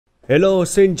Hello,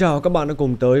 xin chào các bạn đã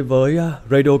cùng tới với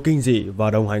Radio Kinh Dị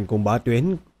và đồng hành cùng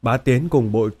Bá Tiến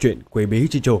cùng bộ truyện Quỷ Bí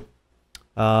Chi Chủ.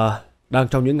 Đang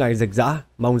trong những ngày dịch dã,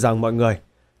 mong rằng mọi người,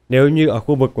 nếu như ở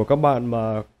khu vực của các bạn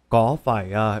mà có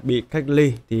phải bị cách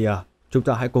ly thì chúng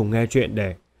ta hãy cùng nghe chuyện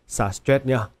để xả stress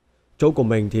nha. Chỗ của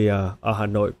mình thì ở Hà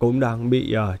Nội cũng đang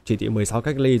bị chỉ thị 16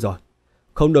 cách ly rồi,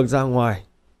 không được ra ngoài.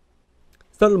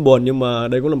 Rất là buồn, nhưng mà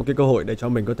đây cũng là một cái cơ hội để cho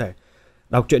mình có thể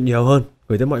đọc truyện nhiều hơn,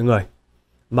 gửi tới mọi người.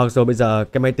 Mặc dù bây giờ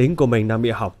cái máy tính của mình đang bị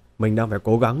hỏng, mình đang phải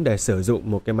cố gắng để sử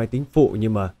dụng một cái máy tính phụ,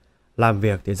 nhưng mà làm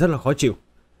việc thì rất là khó chịu.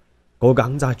 Cố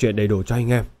gắng ra chuyện đầy đủ cho anh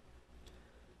em.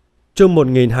 Chương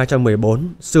 1214,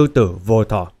 Sư tử vô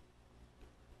thọ.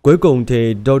 Cuối cùng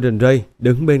thì Golden Ray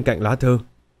đứng bên cạnh lá thư.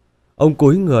 Ông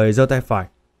cúi người giơ tay phải,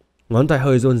 ngón tay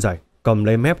hơi run rẩy, cầm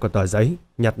lấy mép của tờ giấy,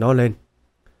 nhặt nó lên.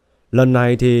 Lần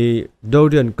này thì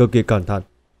Dorian cực kỳ cẩn thận,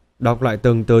 đọc lại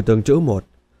từng từ từng chữ một,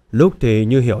 lúc thì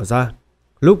như hiểu ra,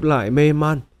 lúc lại mê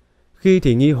man, khi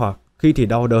thì nghi hoặc, khi thì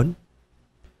đau đớn.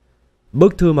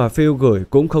 Bức thư mà Phil gửi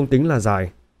cũng không tính là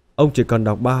dài, ông chỉ cần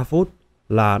đọc 3 phút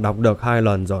là đọc được 2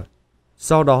 lần rồi.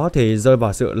 Sau đó thì rơi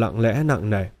vào sự lặng lẽ nặng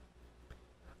nề.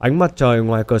 Ánh mặt trời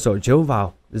ngoài cửa sổ chiếu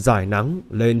vào, rải nắng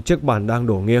lên chiếc bàn đang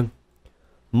đổ nghiêng.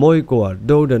 Môi của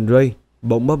Golden Ray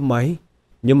bỗng mấp máy,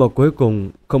 nhưng mà cuối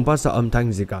cùng không phát ra âm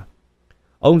thanh gì cả.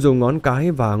 Ông dùng ngón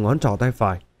cái và ngón trỏ tay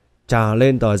phải chà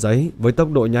lên tờ giấy với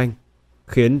tốc độ nhanh,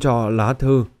 khiến cho lá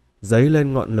thư dấy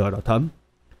lên ngọn lửa đỏ thẫm.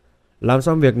 Làm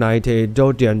xong việc này thì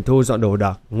Dorian thu dọn đồ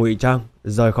đạc, ngụy trang,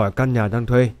 rời khỏi căn nhà đang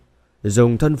thuê,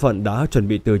 dùng thân phận đã chuẩn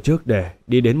bị từ trước để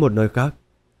đi đến một nơi khác.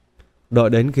 Đợi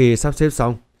đến khi sắp xếp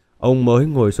xong, ông mới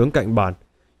ngồi xuống cạnh bàn,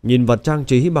 nhìn vật trang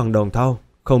trí bằng đồng thau,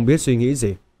 không biết suy nghĩ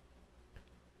gì.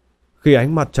 Khi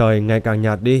ánh mặt trời ngày càng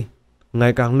nhạt đi,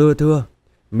 ngày càng lưa thưa,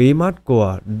 mí mắt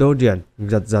của Dorian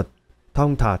giật giật,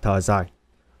 thong thả thở dài.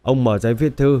 Ông mở giấy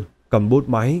viết thư, cầm bút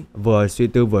máy, vừa suy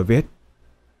tư vừa viết.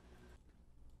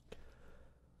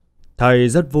 Thầy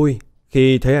rất vui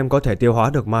khi thấy em có thể tiêu hóa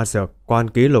được ma dược quan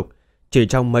ký lục chỉ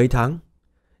trong mấy tháng.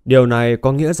 Điều này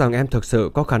có nghĩa rằng em thực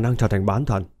sự có khả năng trở thành bán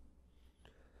thần.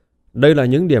 Đây là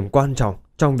những điểm quan trọng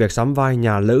trong việc sắm vai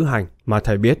nhà lữ hành mà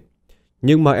thầy biết.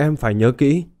 Nhưng mà em phải nhớ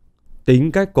kỹ,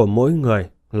 tính cách của mỗi người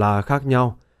là khác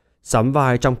nhau. Sắm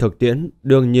vai trong thực tiễn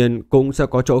đương nhiên cũng sẽ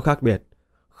có chỗ khác biệt,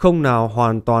 không nào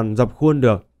hoàn toàn dập khuôn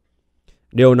được.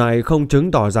 Điều này không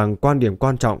chứng tỏ rằng quan điểm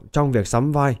quan trọng trong việc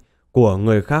sắm vai của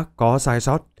người khác có sai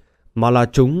sót, mà là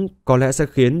chúng có lẽ sẽ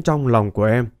khiến trong lòng của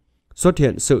em xuất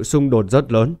hiện sự xung đột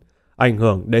rất lớn, ảnh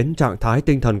hưởng đến trạng thái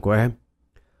tinh thần của em.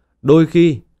 Đôi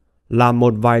khi, làm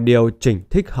một vài điều chỉnh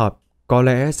thích hợp có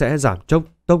lẽ sẽ giảm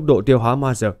tốc độ tiêu hóa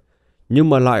ma dược, nhưng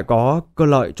mà lại có cơ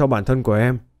lợi cho bản thân của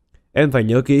em. Em phải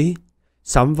nhớ kỹ,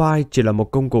 sắm vai chỉ là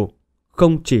một công cụ,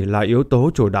 không chỉ là yếu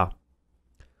tố chủ đạo.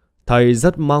 Thầy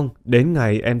rất mong đến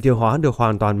ngày em tiêu hóa được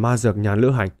hoàn toàn ma dược nhà lữ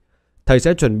hành, thầy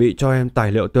sẽ chuẩn bị cho em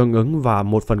tài liệu tương ứng và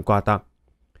một phần quà tặng.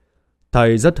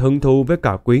 Thầy rất hứng thú với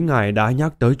cả quý ngài đã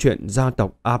nhắc tới chuyện gia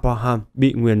tộc Abraham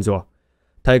bị nguyền rủa.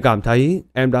 Thầy cảm thấy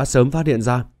em đã sớm phát hiện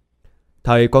ra.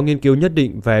 Thầy có nghiên cứu nhất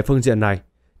định về phương diện này.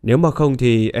 Nếu mà không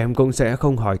thì em cũng sẽ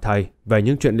không hỏi thầy về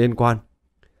những chuyện liên quan.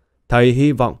 Thầy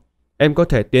hy vọng em có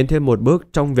thể tiến thêm một bước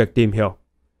trong việc tìm hiểu.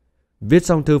 Viết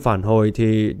xong thư phản hồi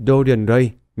thì Dorian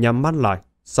Gray nhắm mắt lại,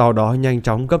 sau đó nhanh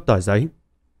chóng gấp tờ giấy.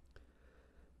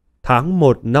 Tháng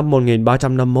 1 năm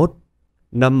 1351,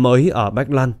 năm mới ở Bách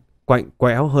Lăn quạnh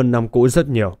quẽo hơn năm cũ rất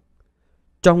nhiều.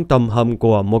 Trong tầm hầm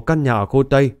của một căn nhà ở khu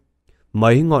Tây,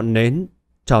 mấy ngọn nến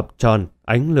chập chờn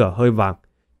ánh lửa hơi vàng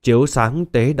chiếu sáng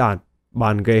tế đàn,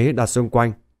 bàn ghế đặt xung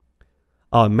quanh.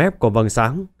 Ở mép của vầng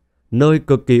sáng, nơi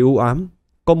cực kỳ u ám,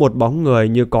 có một bóng người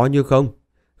như có như không,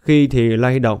 khi thì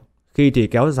lay động, khi thì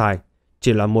kéo dài,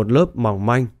 chỉ là một lớp mỏng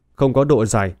manh, không có độ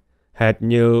dày, hệt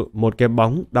như một cái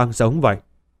bóng đang sống vậy.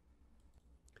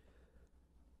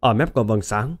 Ở mép của vầng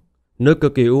sáng, nơi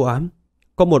cực kỳ u ám,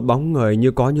 có một bóng người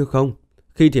như có như không,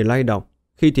 khi thì lay động,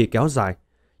 khi thì kéo dài,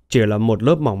 chỉ là một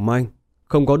lớp mỏng manh,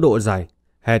 không có độ dày,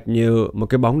 hệt như một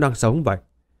cái bóng đang sống vậy.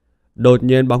 Đột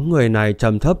nhiên bóng người này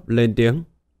trầm thấp lên tiếng.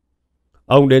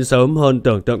 Ông đến sớm hơn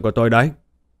tưởng tượng của tôi đấy.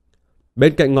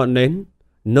 Bên cạnh ngọn nến,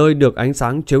 nơi được ánh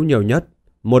sáng chiếu nhiều nhất,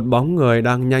 một bóng người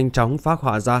đang nhanh chóng phác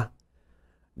họa ra.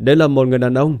 Đây là một người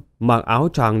đàn ông mặc áo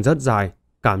choàng rất dài,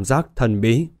 cảm giác thần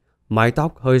bí, mái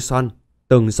tóc hơi xoăn,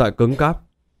 từng sợi cứng cáp,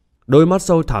 đôi mắt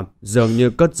sâu thẳm dường như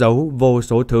cất giấu vô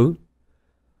số thứ.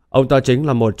 Ông ta chính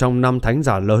là một trong 5 thánh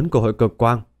giả lớn của hội cực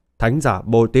quang, thánh giả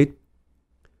Bô Tít.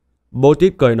 Bô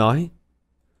Tít cười nói,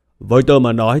 với tôi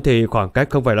mà nói thì khoảng cách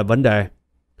không phải là vấn đề.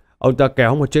 Ông ta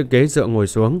kéo một chiếc ghế dựa ngồi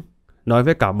xuống, nói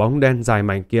với cả bóng đen dài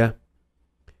mảnh kia.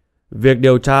 Việc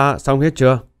điều tra xong hết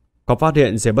chưa? Có phát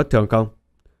hiện gì bất thường không?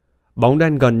 Bóng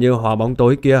đen gần như hóa bóng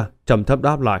tối kia trầm thấp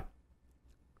đáp lại.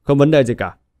 Không vấn đề gì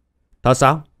cả. Thật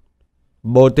sao?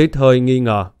 Botit hơi nghi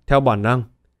ngờ theo bản năng.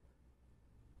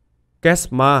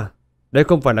 Kesma, đây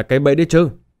không phải là cái bẫy đấy chứ?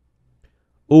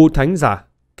 U thánh giả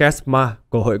Kesma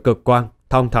của hội cực quang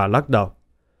thong thả lắc đầu.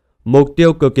 Mục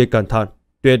tiêu cực kỳ cẩn thận,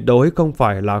 tuyệt đối không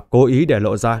phải là cố ý để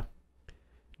lộ ra.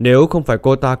 Nếu không phải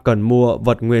cô ta cần mua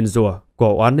vật nguyền rủa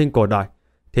của oán linh cổ đại,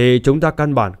 thì chúng ta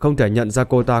căn bản không thể nhận ra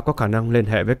cô ta có khả năng liên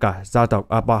hệ với cả gia tộc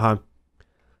Abraham.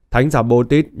 Thánh giả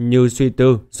Botit như suy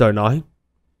tư rồi nói.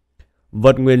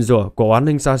 Vật nguyền rủa của oán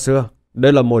linh xa xưa,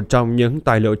 đây là một trong những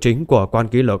tài liệu chính của quan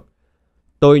ký lục.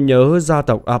 Tôi nhớ gia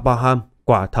tộc Abraham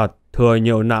quả thật thừa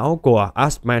nhiều não của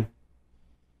Asman.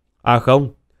 À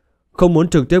không muốn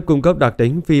trực tiếp cung cấp đặc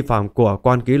tính phi phạm của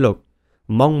quan ký lục,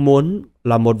 mong muốn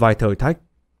là một vài thử thách.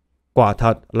 Quả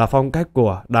thật là phong cách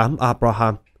của đám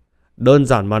Abraham. Đơn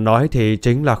giản mà nói thì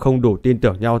chính là không đủ tin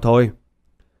tưởng nhau thôi.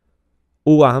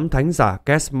 U ám thánh giả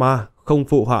Kesma không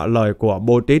phụ họa lời của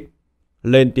Botit,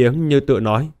 lên tiếng như tự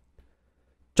nói.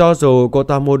 Cho dù cô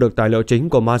ta mua được tài liệu chính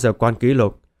của ma dược quan ký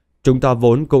lục, chúng ta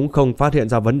vốn cũng không phát hiện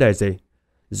ra vấn đề gì.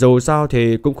 Dù sao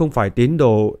thì cũng không phải tín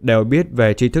đồ đều biết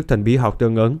về tri thức thần bí học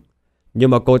tương ứng.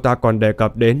 Nhưng mà cô ta còn đề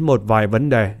cập đến một vài vấn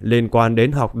đề liên quan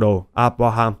đến học đồ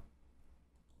Abraham.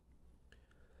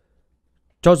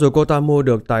 Cho dù cô ta mua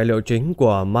được tài liệu chính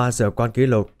của ma dược quan ký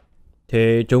lục,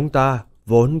 thì chúng ta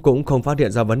vốn cũng không phát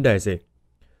hiện ra vấn đề gì.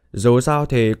 Dù sao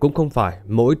thì cũng không phải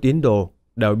mỗi tín đồ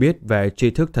đều biết về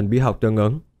tri thức thần bí học tương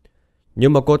ứng.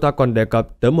 Nhưng mà cô ta còn đề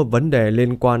cập tới một vấn đề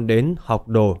liên quan đến học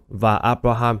đồ và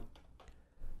Abraham.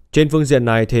 Trên phương diện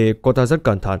này thì cô ta rất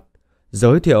cẩn thận,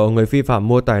 giới thiệu người phi phạm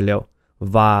mua tài liệu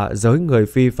và giới người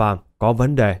phi phạm có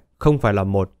vấn đề không phải là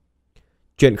một.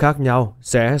 Chuyện khác nhau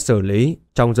sẽ xử lý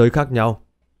trong giới khác nhau.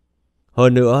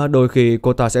 Hơn nữa, đôi khi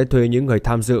cô ta sẽ thuê những người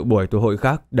tham dự buổi tụ hội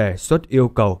khác để xuất yêu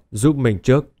cầu giúp mình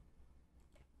trước.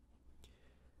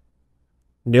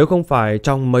 Nếu không phải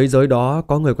trong mấy giới đó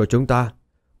có người của chúng ta,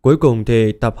 cuối cùng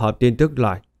thì tập hợp tin tức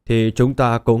lại, thì chúng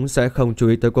ta cũng sẽ không chú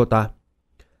ý tới cô ta.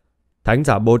 Thánh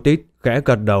giả Botit khẽ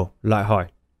gật đầu lại hỏi.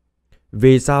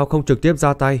 Vì sao không trực tiếp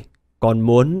ra tay, còn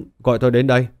muốn gọi tôi đến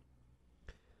đây?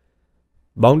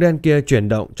 Bóng đen kia chuyển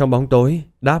động trong bóng tối,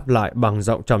 đáp lại bằng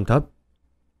giọng trầm thấp.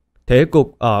 Thế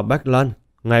cục ở Bách Lân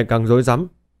ngày càng rối rắm.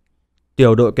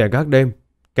 Tiểu đội kẻ gác đêm,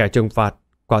 kẻ trừng phạt,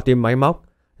 quả tim máy móc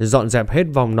dọn dẹp hết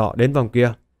vòng nọ đến vòng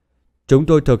kia. Chúng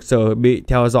tôi thực sự bị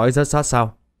theo dõi rất sát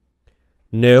sao.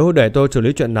 Nếu để tôi xử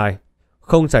lý chuyện này,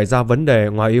 không xảy ra vấn đề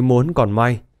ngoài ý muốn còn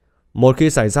may. Một khi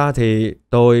xảy ra thì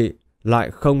tôi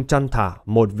lại không chăn thả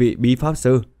một vị bí pháp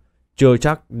sư, chưa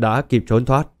chắc đã kịp trốn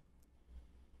thoát.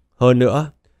 Hơn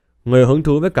nữa, người hứng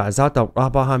thú với cả gia tộc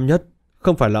Abraham nhất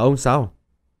không phải là ông sao?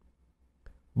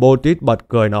 Botit bật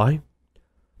cười nói.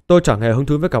 Tôi chẳng hề hứng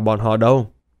thú với cả bọn họ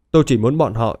đâu. Tôi chỉ muốn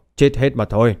bọn họ chết hết mà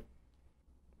thôi.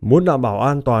 Muốn đảm bảo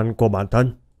an toàn của bản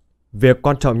thân, việc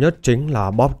quan trọng nhất chính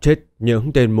là bóp chết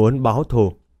những tên muốn báo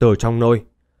thù từ trong nôi.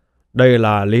 Đây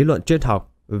là lý luận triết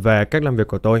học về cách làm việc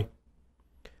của tôi.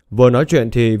 Vừa nói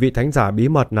chuyện thì vị thánh giả bí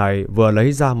mật này vừa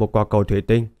lấy ra một quả cầu thủy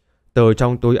tinh từ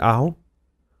trong túi áo.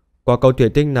 Quả cầu thủy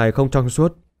tinh này không trong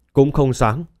suốt, cũng không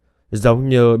sáng, giống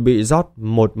như bị rót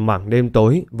một mảng đêm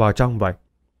tối vào trong vậy.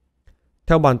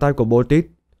 Theo bàn tay của Botit,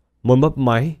 một mấp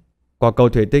máy, quả cầu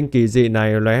thủy tinh kỳ dị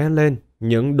này lóe lên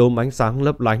những đốm ánh sáng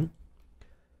lấp lánh.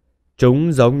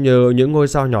 Chúng giống như những ngôi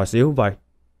sao nhỏ xíu vậy,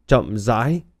 chậm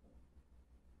rãi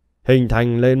hình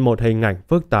thành lên một hình ảnh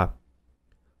phức tạp.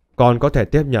 Còn có thể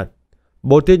tiếp nhận.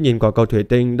 Botit nhìn quả cầu thủy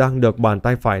tinh đang được bàn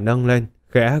tay phải nâng lên,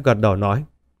 khẽ gật đầu nói.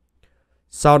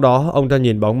 Sau đó ông ta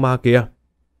nhìn bóng ma kia.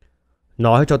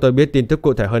 Nói cho tôi biết tin tức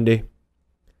cụ thể hơn đi.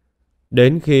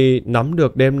 Đến khi nắm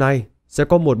được đêm nay sẽ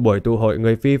có một buổi tụ hội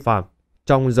người phi phạm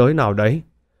trong giới nào đấy,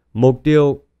 mục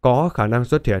tiêu có khả năng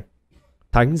xuất hiện.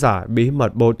 Thánh giả bí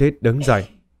mật Botit đứng dậy,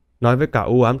 nói với cả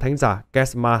u ám thánh giả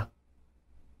Kesma.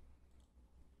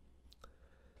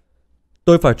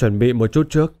 Tôi phải chuẩn bị một chút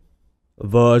trước.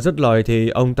 Vừa dứt lời thì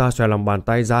ông ta xòe lòng bàn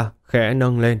tay ra, khẽ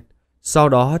nâng lên. Sau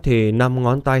đó thì 5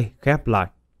 ngón tay khép lại.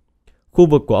 Khu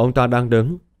vực của ông ta đang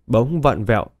đứng bỗng vặn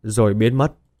vẹo rồi biến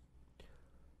mất.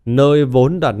 Nơi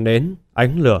vốn đặt nến,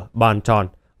 ánh lửa, bàn tròn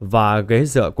và ghế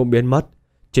dựa cũng biến mất,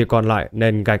 chỉ còn lại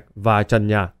nền gạch và trần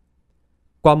nhà.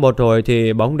 Qua một hồi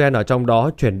thì bóng đen ở trong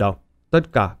đó chuyển động,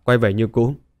 tất cả quay về như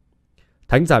cũ.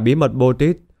 Thánh giả bí mật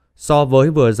Botit so với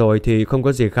vừa rồi thì không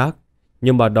có gì khác,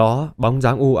 nhưng mà đó bóng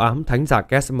dáng u ám thánh giả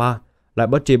Kesma lại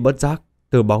bất tri bất giác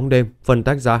từ bóng đêm phân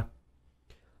tách ra.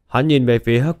 Hắn nhìn về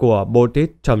phía của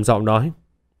Botit trầm giọng nói.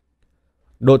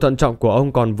 Độ thận trọng của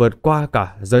ông còn vượt qua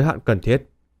cả giới hạn cần thiết.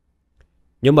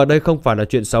 Nhưng mà đây không phải là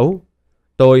chuyện xấu.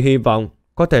 Tôi hy vọng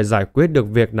có thể giải quyết được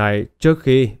việc này trước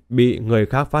khi bị người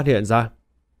khác phát hiện ra.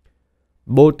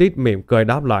 Bô Tít mỉm cười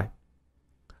đáp lại.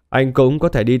 Anh cũng có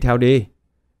thể đi theo đi.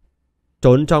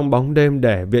 Trốn trong bóng đêm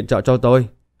để viện trợ cho tôi,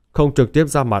 không trực tiếp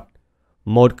ra mặt.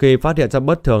 Một khi phát hiện ra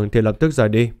bất thường thì lập tức rời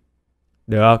đi.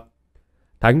 Được.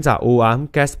 Thánh giả u ám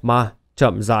Kesma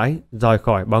chậm rãi rời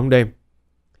khỏi bóng đêm.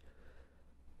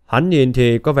 Hắn nhìn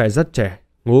thì có vẻ rất trẻ,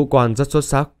 ngũ quan rất xuất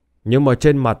sắc, nhưng mà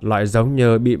trên mặt lại giống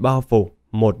như bị bao phủ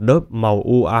một lớp màu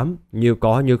u ám như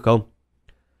có như không.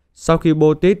 Sau khi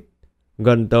Bô Tít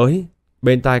gần tới,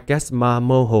 bên tai Kesma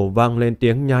mơ hồ vang lên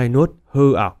tiếng nhai nuốt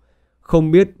hư ảo,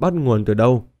 không biết bắt nguồn từ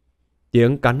đâu.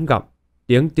 Tiếng cắn gặm,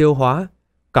 tiếng tiêu hóa,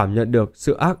 cảm nhận được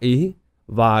sự ác ý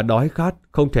và đói khát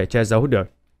không thể che giấu được.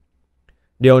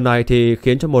 Điều này thì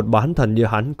khiến cho một bán thần như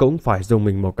hắn cũng phải dùng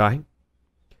mình một cái.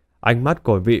 Ánh mắt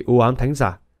của vị u ám thánh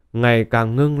giả ngày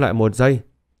càng ngưng lại một giây,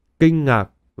 kinh ngạc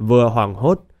vừa hoảng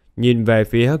hốt nhìn về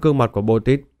phía gương mặt của Bô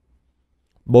Tít.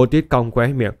 Bô Tít cong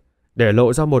khóe miệng để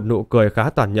lộ ra một nụ cười khá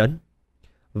tàn nhẫn.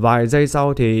 Vài giây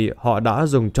sau thì họ đã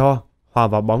dùng tro hòa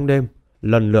vào bóng đêm,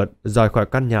 lần lượt rời khỏi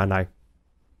căn nhà này.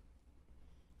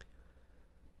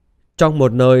 Trong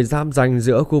một nơi giáp ranh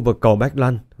giữa khu vực cầu Bách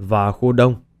Lăn và khu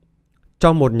Đông,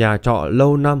 trong một nhà trọ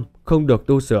lâu năm không được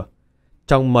tu sửa,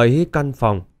 trong mấy căn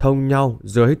phòng thông nhau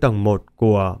dưới tầng 1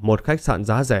 của một khách sạn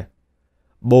giá rẻ,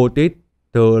 Bô Tít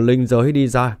từ linh giới đi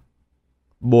ra.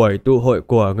 Buổi tụ hội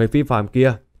của người phi phàm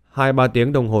kia 2-3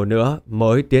 tiếng đồng hồ nữa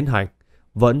mới tiến hành,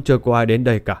 vẫn chưa có ai đến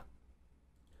đây cả.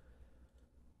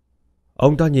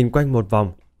 Ông ta nhìn quanh một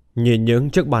vòng, nhìn những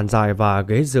chiếc bàn dài và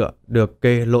ghế dựa được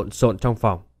kê lộn xộn trong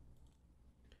phòng.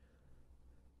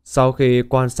 Sau khi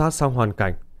quan sát xong hoàn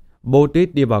cảnh, Bô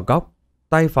Tít đi vào góc,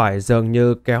 tay phải dường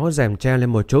như kéo rèm che lên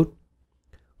một chút.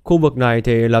 Khu vực này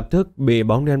thì lập tức bị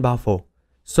bóng đen bao phủ,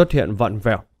 xuất hiện vặn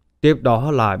vẹo, tiếp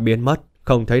đó là biến mất,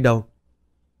 không thấy đâu.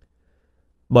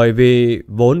 Bởi vì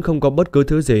vốn không có bất cứ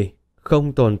thứ gì,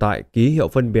 không tồn tại ký hiệu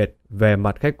phân biệt về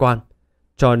mặt khách quan,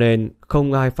 cho nên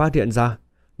không ai phát hiện ra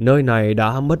nơi này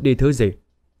đã mất đi thứ gì.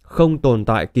 Không tồn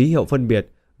tại ký hiệu phân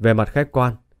biệt về mặt khách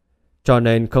quan, cho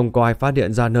nên không có ai phát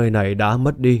hiện ra nơi này đã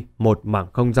mất đi một mảng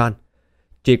không gian.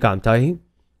 Chỉ cảm thấy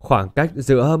khoảng cách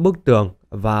giữa bức tường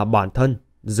và bản thân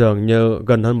dường như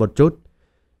gần hơn một chút.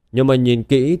 Nhưng mà nhìn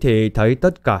kỹ thì thấy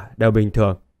tất cả đều bình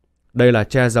thường. Đây là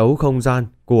che giấu không gian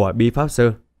của bí pháp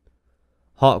sư.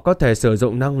 Họ có thể sử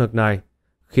dụng năng lực này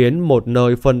khiến một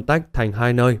nơi phân tách thành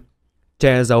hai nơi,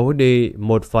 che giấu đi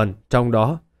một phần trong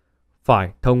đó,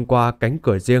 phải thông qua cánh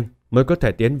cửa riêng mới có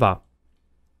thể tiến vào.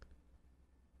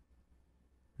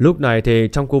 Lúc này thì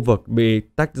trong khu vực bị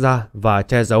tách ra và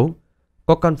che giấu,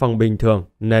 có căn phòng bình thường,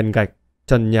 nền gạch,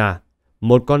 trần nhà,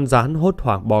 một con gián hốt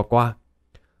hoảng bò qua.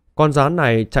 Con gián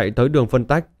này chạy tới đường phân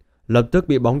tách, lập tức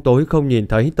bị bóng tối không nhìn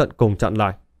thấy tận cùng chặn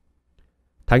lại.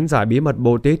 Thánh giả bí mật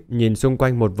Bô Tít nhìn xung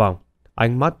quanh một vòng,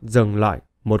 ánh mắt dừng lại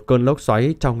một cơn lốc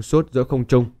xoáy trong suốt giữa không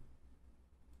trung.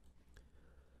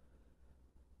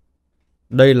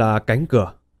 Đây là cánh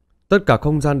cửa. Tất cả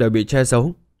không gian đều bị che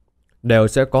giấu, đều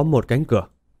sẽ có một cánh cửa.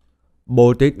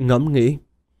 Bô Tít ngẫm nghĩ,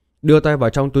 đưa tay vào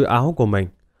trong túi áo của mình,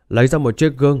 lấy ra một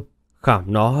chiếc gương,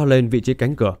 khảm nó lên vị trí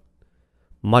cánh cửa.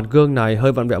 Mặt gương này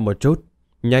hơi vặn vẹo một chút,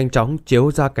 nhanh chóng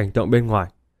chiếu ra cảnh tượng bên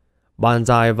ngoài. Bàn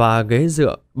dài và ghế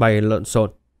dựa bày lộn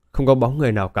xộn, không có bóng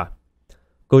người nào cả.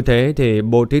 Cứ thế thì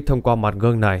Bô Tít thông qua mặt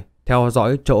gương này theo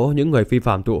dõi chỗ những người phi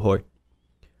phạm tụ hội.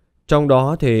 Trong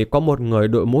đó thì có một người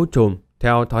đội mũ trùm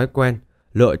theo thói quen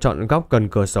lựa chọn góc gần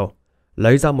cửa sổ,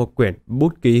 lấy ra một quyển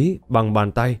bút ký bằng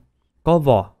bàn tay, có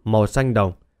vỏ màu xanh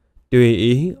đồng, tùy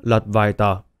ý lật vài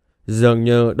tờ, dường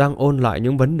như đang ôn lại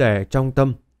những vấn đề trong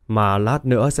tâm mà lát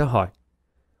nữa sẽ hỏi,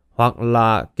 hoặc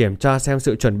là kiểm tra xem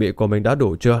sự chuẩn bị của mình đã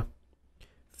đủ chưa.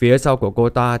 Phía sau của cô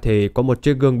ta thì có một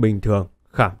chiếc gương bình thường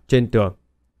khảm trên tường.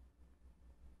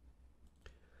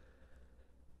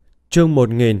 Chương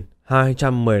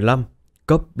 1215,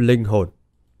 cấp linh hồn.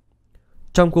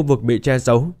 Trong khu vực bị che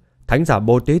giấu, thánh giả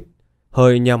Bô Tít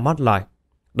hơi nhắm mắt lại,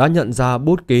 đã nhận ra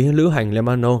bút ký lữ hành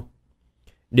Lemano.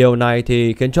 Điều này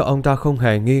thì khiến cho ông ta không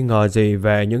hề nghi ngờ gì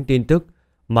về những tin tức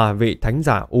mà vị thánh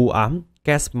giả u ám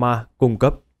Kesma cung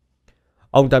cấp.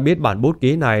 Ông ta biết bản bút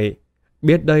ký này,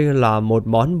 biết đây là một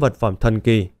món vật phẩm thần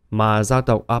kỳ mà gia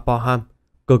tộc Abraham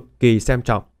cực kỳ xem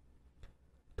trọng,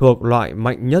 thuộc loại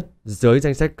mạnh nhất dưới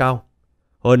danh sách cao.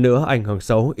 Hơn nữa ảnh hưởng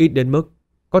xấu ít đến mức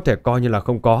có thể coi như là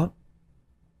không có.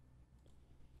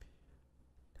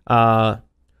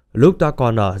 Lúc ta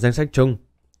còn ở danh sách chung,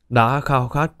 đã khao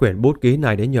khát quyển bút ký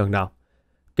này đến nhường nào.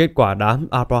 Kết quả đám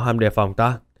Abraham đề phòng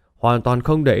ta, hoàn toàn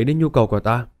không để ý đến nhu cầu của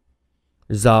ta.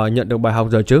 Giờ nhận được bài học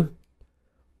rồi chứ.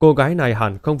 Cô gái này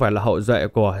hẳn không phải là hậu duệ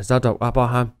của gia tộc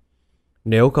Abraham.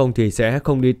 Nếu không thì sẽ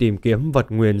không đi tìm kiếm vật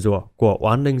nguyền rủa của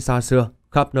oán linh xa xưa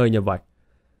khắp nơi như vậy.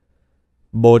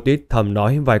 Bô Tít thầm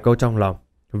nói vài câu trong lòng,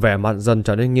 vẻ mặt dần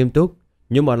trở nên nghiêm túc,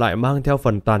 nhưng mà lại mang theo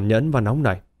phần tàn nhẫn và nóng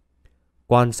nảy.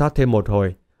 Quan sát thêm một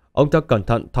hồi, ông ta cẩn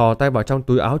thận thò tay vào trong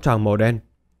túi áo choàng màu đen.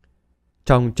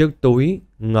 Trong chiếc túi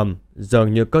ngầm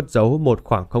dường như cất giấu một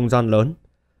khoảng không gian lớn.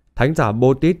 Thánh giả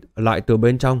Bô Tít lại từ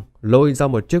bên trong lôi ra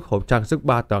một chiếc hộp trang sức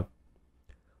 3 tầng.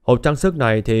 Hộp trang sức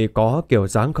này thì có kiểu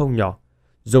dáng không nhỏ,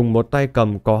 dùng một tay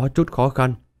cầm có chút khó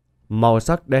khăn, màu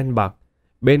sắc đen bạc,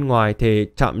 bên ngoài thì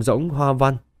chạm rỗng hoa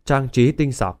văn, trang trí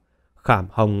tinh xảo, khảm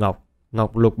hồng ngọc,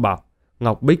 ngọc lục bảo,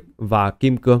 ngọc bích và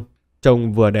kim cương,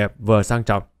 trông vừa đẹp vừa sang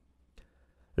trọng.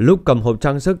 Lúc cầm hộp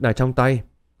trang sức này trong tay,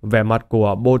 vẻ mặt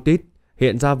của Bô Tít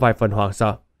hiện ra vài phần hoảng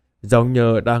sợ, giống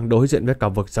như đang đối diện với cả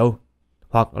vực sâu,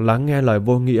 hoặc lắng nghe lời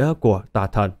vô nghĩa của tà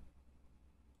thần.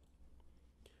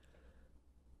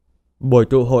 Buổi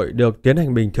tụ hội được tiến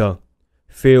hành bình thường.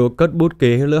 Phil cất bút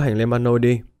ký lữ hành lên Mano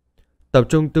đi, tập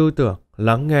trung tư tưởng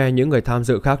lắng nghe những người tham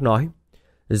dự khác nói,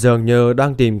 dường như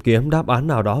đang tìm kiếm đáp án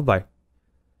nào đó vậy.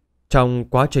 Trong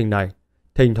quá trình này,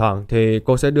 thỉnh thoảng thì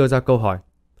cô sẽ đưa ra câu hỏi,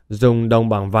 dùng đồng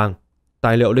bảng vàng,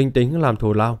 tài liệu linh tính làm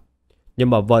thù lao, nhưng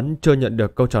mà vẫn chưa nhận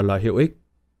được câu trả lời hữu ích.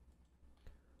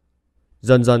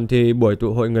 Dần dần thì buổi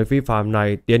tụ hội người phi phàm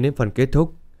này tiến đến phần kết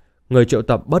thúc. Người triệu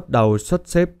tập bắt đầu sắp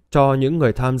xếp cho những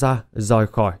người tham gia rời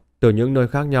khỏi từ những nơi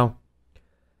khác nhau.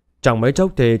 Chẳng mấy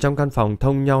chốc thì trong căn phòng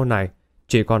thông nhau này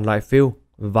chỉ còn lại Phil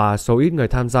và số ít người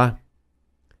tham gia.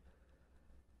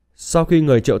 Sau khi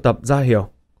người triệu tập ra hiểu,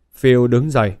 Phil đứng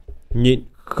dậy, nhịn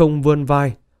không vươn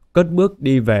vai, cất bước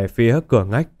đi về phía cửa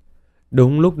ngách.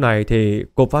 Đúng lúc này thì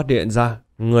cô phát hiện ra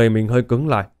người mình hơi cứng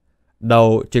lại,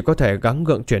 đầu chỉ có thể gắng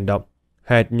gượng chuyển động,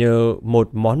 hệt như một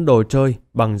món đồ chơi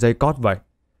bằng dây cót vậy.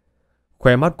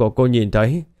 Khóe mắt của cô nhìn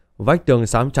thấy vách tường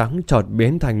xám trắng chợt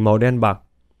biến thành màu đen bạc,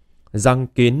 răng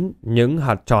kín những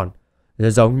hạt tròn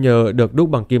giống như được đúc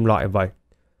bằng kim loại vậy.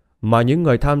 Mà những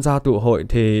người tham gia tụ hội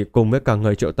thì cùng với cả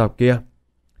người triệu tập kia,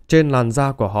 trên làn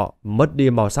da của họ mất đi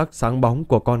màu sắc sáng bóng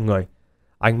của con người,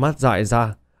 ánh mắt dại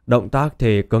ra, động tác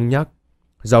thì cứng nhắc,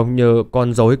 giống như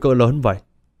con rối cỡ lớn vậy.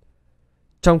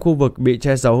 Trong khu vực bị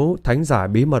che giấu, thánh giả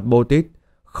bí mật Bô Tít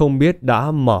không biết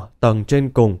đã mở tầng trên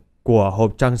cùng của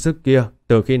hộp trang sức kia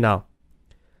từ khi nào.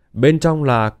 Bên trong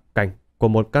là cảnh của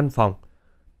một căn phòng,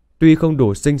 tuy không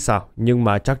đủ tinh xảo nhưng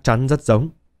mà chắc chắn rất giống.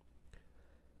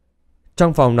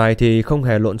 Trong phòng này thì không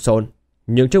hề lộn xộn,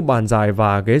 những chiếc bàn dài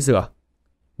và ghế dựa,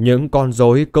 những con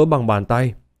rối cỡ bằng bàn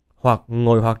tay, hoặc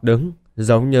ngồi hoặc đứng,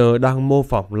 giống như đang mô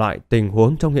phỏng lại tình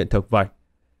huống trong hiện thực vậy.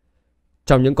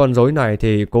 Trong những con rối này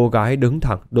thì cô gái đứng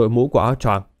thẳng đội mũ của áo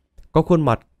choàng, có khuôn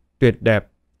mặt tuyệt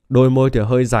đẹp, đôi môi thì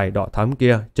hơi dày đỏ thắm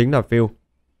kia chính là Phil.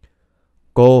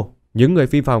 Cô, những người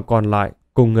phi phàm còn lại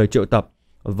cùng người triệu tập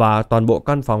và toàn bộ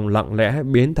căn phòng lặng lẽ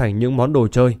biến thành những món đồ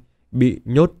chơi bị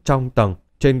nhốt trong tầng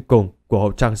trên cùng của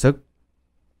hộp trang sức.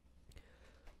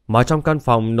 Mà trong căn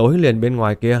phòng nối liền bên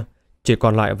ngoài kia chỉ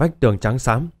còn lại vách tường trắng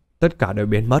xám, tất cả đều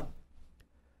biến mất.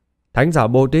 Thánh giả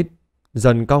Bô Tít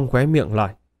dần cong khóe miệng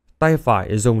lại, tay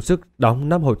phải dùng sức đóng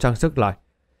nắp hộp trang sức lại.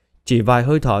 Chỉ vài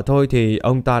hơi thở thôi thì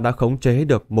ông ta đã khống chế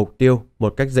được mục tiêu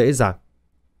một cách dễ dàng.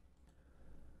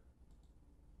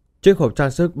 Chiếc hộp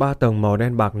trang sức 3 tầng màu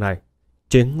đen bạc này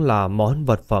chính là món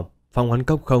vật phẩm phong ấn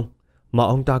cấp không mà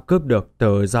ông ta cướp được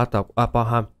từ gia tộc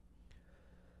HÁY.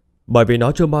 Bởi vì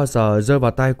nó chưa bao giờ rơi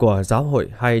vào tay của giáo hội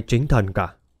hay chính thần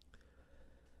cả,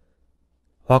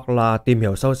 hoặc là tìm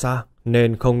hiểu sâu xa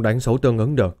nên không đánh dấu tương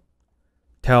ứng được.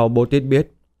 Theo Bô Tít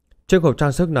biết, chiếc hộp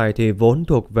trang sức này thì vốn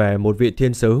thuộc về một vị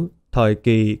thiên sứ thời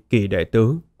kỳ kỷ đệ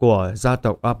tứ của gia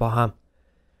tộc HÁY.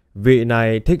 Vị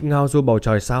này thích ngao du bầu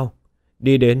trời sao,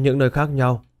 đi đến những nơi khác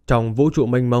nhau trong vũ trụ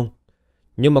mênh mông.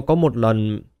 Nhưng mà có một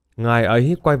lần ngài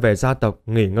ấy quay về gia tộc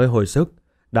nghỉ ngơi hồi sức,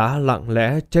 đã lặng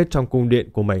lẽ chết trong cung điện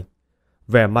của mình,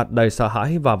 vẻ mặt đầy sợ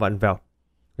hãi và vặn vẹo,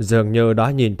 dường như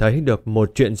đã nhìn thấy được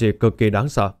một chuyện gì cực kỳ đáng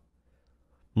sợ.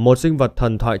 Một sinh vật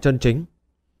thần thoại chân chính,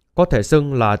 có thể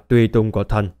xưng là tùy tùng của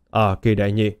thần ở kỳ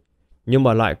đệ nhị, nhưng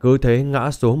mà lại cứ thế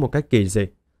ngã xuống một cách kỳ dị,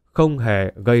 không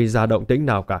hề gây ra động tĩnh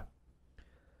nào cả.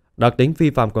 Đặc tính phi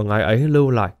phàm của ngài ấy lưu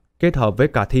lại kết hợp với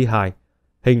cả thi hài,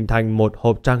 hình thành một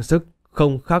hộp trang sức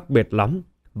không khác biệt lắm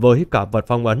với cả vật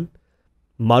phong ấn.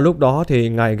 Mà lúc đó thì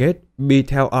ngài ghét bi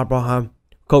theo Abraham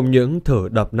không những thử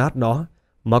đập nát nó,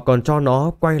 mà còn cho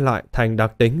nó quay lại thành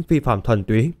đặc tính phi phàm thuần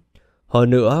túy. Hơn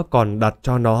nữa còn đặt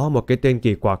cho nó một cái tên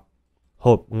kỳ quặc,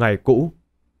 hộp ngày cũ.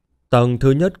 Tầng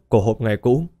thứ nhất của hộp ngày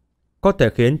cũ có thể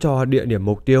khiến cho địa điểm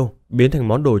mục tiêu biến thành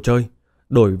món đồ chơi,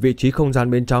 đổi vị trí không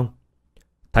gian bên trong.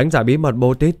 Thánh giả bí mật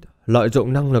Bô Tít lợi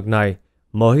dụng năng lực này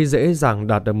mới dễ dàng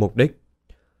đạt được mục đích.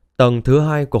 Tầng thứ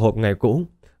hai của hộp ngày cũ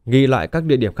ghi lại các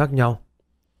địa điểm khác nhau.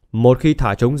 Một khi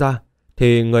thả chúng ra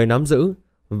thì người nắm giữ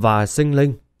và sinh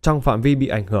linh trong phạm vi bị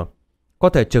ảnh hưởng có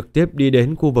thể trực tiếp đi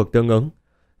đến khu vực tương ứng,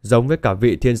 giống với cả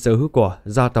vị thiên sứ của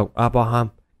gia tộc Abraham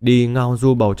đi ngao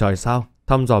du bầu trời sao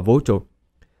thăm dò vũ trụ.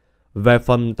 Về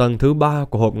phần tầng thứ 3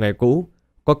 của hộp ngày cũ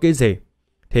có cái gì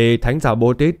thì thánh giả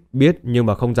Bô Tít biết nhưng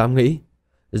mà không dám nghĩ,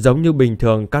 giống như bình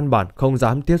thường căn bản không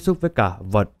dám tiếp xúc với cả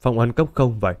vật phong ấn cấp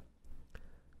không vậy.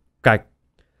 Cạch.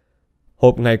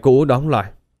 Hộp ngày cũ đóng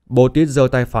lại. Bô Tít giơ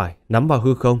tay phải nắm vào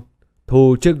hư không,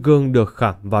 thu chiếc gương được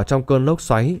khảm vào trong cơn lốc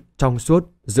xoáy trong suốt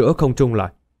giữa không trung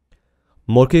lại.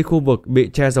 Một khi khu vực bị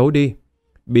che giấu đi,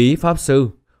 bí pháp sư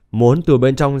muốn từ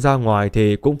bên trong ra ngoài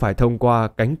thì cũng phải thông qua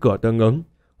cánh cửa tương ứng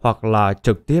hoặc là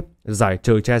trực tiếp giải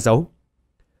trừ che giấu.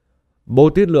 Bô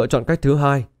Tít lựa chọn cách thứ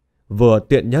hai, vừa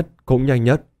tiện nhất cũng nhanh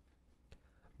nhất.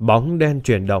 Bóng đen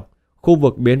chuyển động, khu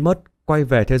vực biến mất, quay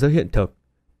về thế giới hiện thực.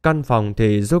 Căn phòng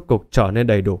thì rốt cục trở nên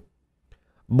đầy đủ.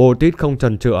 Bô Tít không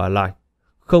chần chừ ở lại,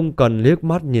 không cần liếc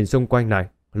mắt nhìn xung quanh này,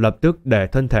 lập tức để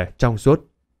thân thể trong suốt.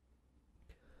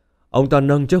 Ông ta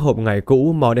nâng chiếc hộp ngày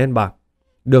cũ màu đen bạc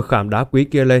được khảm đá quý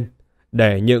kia lên,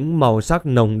 để những màu sắc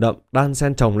nồng đậm đan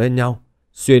xen chồng lên nhau,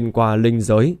 xuyên qua linh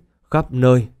giới, khắp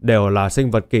nơi đều là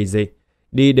sinh vật kỳ dị,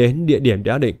 đi đến địa điểm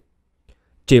đã định.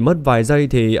 Chỉ mất vài giây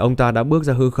thì ông ta đã bước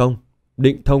ra hư không,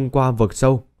 định thông qua vực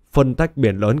sâu, phân tách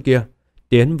biển lớn kia,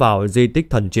 tiến vào di tích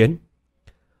thần chiến.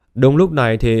 Đúng lúc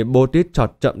này thì Bô Tít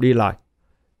chợt chậm đi lại,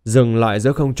 dừng lại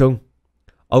giữa không trung.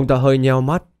 Ông ta hơi nheo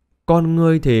mắt, con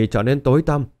ngươi thì trở nên tối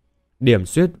tăm, điểm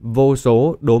xuyết vô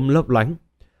số đốm lấp lánh,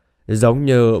 giống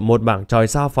như một bảng trời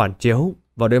sao phản chiếu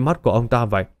vào đôi mắt của ông ta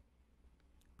vậy.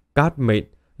 Cát mịn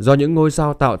do những ngôi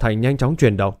sao tạo thành nhanh chóng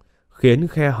chuyển động, khiến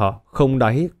khe hở không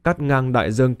đáy cắt ngang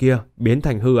đại dương kia biến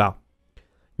thành hư ảo.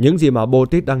 Những gì mà Bô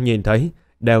Tít đang nhìn thấy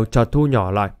đều chợt thu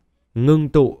nhỏ lại, ngưng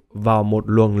tụ vào một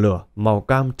luồng lửa màu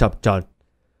cam chập chờn.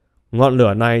 Ngọn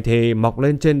lửa này thì mọc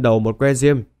lên trên đầu một que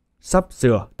diêm, sắp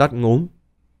sửa tắt ngúm.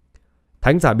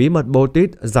 Thánh giả bí mật Bô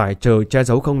Tít giải trừ che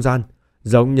giấu không gian,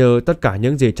 giống như tất cả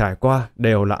những gì trải qua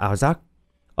đều là ảo giác.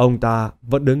 Ông ta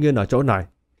vẫn đứng yên ở chỗ này.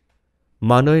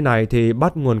 Mà nơi này thì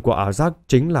bắt nguồn của ảo giác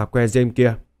chính là que diêm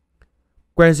kia.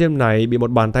 Que diêm này bị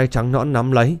một bàn tay trắng nõn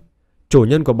nắm lấy. Chủ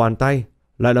nhân của bàn tay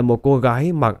lại là một cô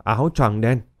gái mặc áo choàng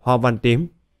đen, hoa văn tím,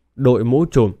 đội mũ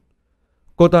trùm.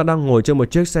 Cô ta đang ngồi trên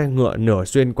một chiếc xe ngựa nửa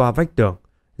xuyên qua vách tường,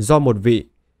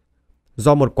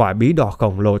 do một quả bí đỏ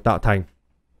khổng lồ tạo thành.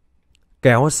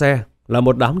 Kéo xe là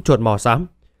một đám chuột màu xám.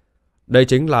 Đây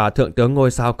chính là thượng tướng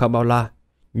ngôi sao Kabbalah,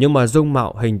 nhưng mà dung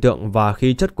mạo, hình tượng và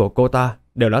khí chất của cô ta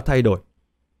đều đã thay đổi.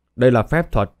 Đây là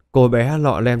phép thuật cô bé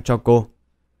lọ lem cho cô.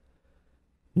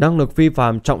 Năng lực phi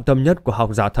phàm trọng tâm nhất của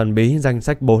học giả thần bí danh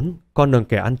sách 4, con đường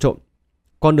kẻ ăn trộm.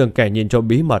 Con đường kẻ nhìn trộm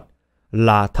bí mật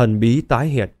là thần bí tái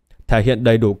hiện, thể hiện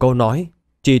đầy đủ câu nói,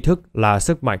 tri thức là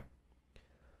sức mạnh.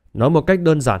 Nói một cách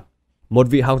đơn giản, một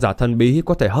vị học giả thần bí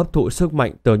có thể hấp thụ sức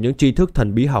mạnh từ những tri thức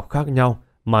thần bí học khác nhau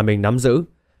mà mình nắm giữ,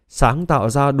 sáng tạo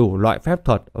ra đủ loại phép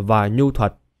thuật và nhu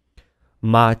thuật.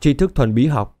 Mà tri thức thần bí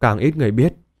học càng ít người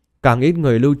biết, càng ít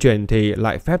người lưu truyền thì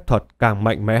lại phép thuật càng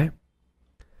mạnh mẽ.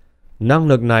 Năng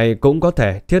lực này cũng có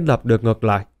thể thiết lập được ngược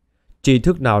lại. Tri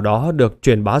thức nào đó được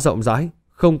truyền bá rộng rãi,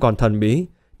 không còn thần bí,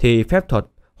 thì phép thuật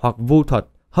hoặc vu thuật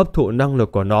hấp thụ năng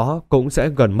lực của nó cũng sẽ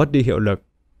gần mất đi hiệu lực.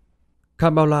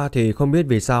 Kabbalah thì không biết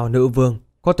vì sao nữ vương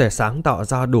có thể sáng tạo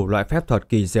ra đủ loại phép thuật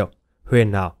kỳ diệu,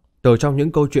 huyền ảo từ trong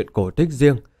những câu chuyện cổ tích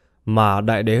riêng mà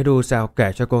đại đế Russell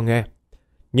kể cho cô nghe.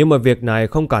 Nhưng mà việc này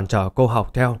không cản trở cô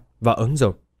học theo và ứng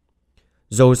dụng.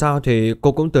 Dù sao thì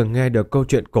cô cũng từng nghe được câu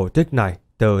chuyện cổ tích này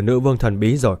từ nữ vương thần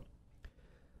bí rồi.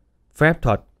 Phép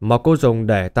thuật mà cô dùng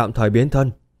để tạm thời biến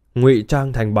thân, ngụy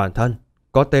trang thành bản thân,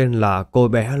 có tên là cô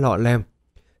bé lọ lem.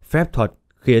 Phép thuật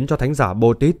khiến cho thánh giả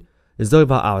Bô Tít rơi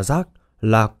vào ảo giác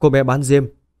là cô bé bán diêm,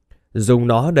 dùng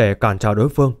nó để cản trở đối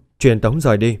phương, truyền tống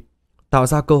rời đi, tạo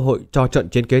ra cơ hội cho trận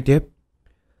chiến kế tiếp.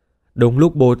 Đúng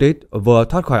lúc Bô Tít vừa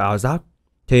thoát khỏi ảo giác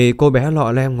thì cô bé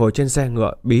lọ lem ngồi trên xe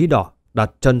ngựa bí đỏ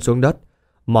đặt chân xuống đất,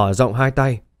 mở rộng hai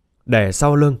tay, để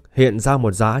sau lưng hiện ra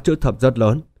một giá chữ thập rất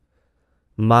lớn.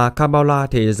 Mà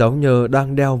Kabbalah thì giống như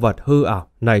đang đeo vật hư ảo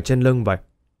này trên lưng vậy.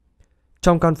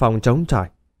 Trong căn phòng trống trải,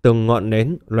 từng ngọn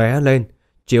nến lóe lên,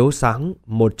 chiếu sáng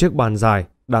một chiếc bàn dài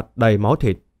đặt đầy máu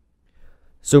thịt.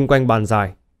 Xung quanh bàn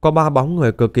dài có 3 bóng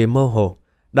người cực kỳ mơ hồ,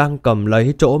 đang cầm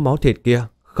lấy chỗ máu thịt kia,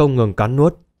 không ngừng cắn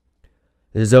nuốt.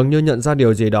 Dường như nhận ra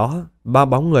điều gì đó, 3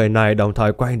 bóng người này đồng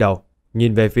thời quay đầu,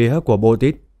 nhìn về phía của Bô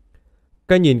Tít.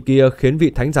 Cái nhìn kia khiến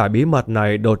vị thánh giả bí mật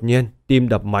này đột nhiên tim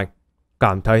đập mạnh,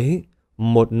 cảm thấy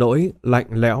một nỗi lạnh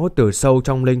lẽo từ sâu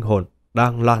trong linh hồn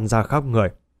đang lan ra khắp người.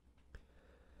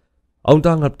 Ông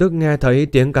ta lập tức nghe thấy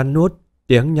tiếng cắn nuốt,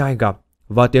 tiếng nhai gặm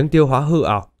và tiếng tiêu hóa hư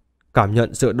ảo, cảm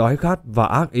nhận sự đói khát và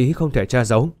ác ý không thể che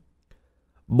giấu.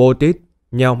 Bô Tít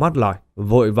nheo mắt lại,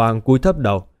 vội vàng cúi thấp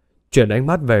đầu, chuyển ánh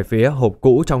mắt về phía hộp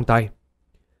cũ trong tay.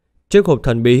 Chiếc hộp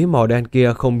thần bí màu đen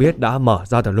kia không biết đã mở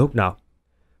ra từ lúc nào.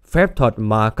 Phép thuật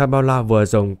mà Kabbalah vừa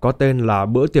dùng có tên là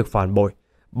bữa tiệc phản bội,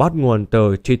 bắt nguồn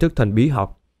từ tri thức thần bí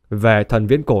học về thần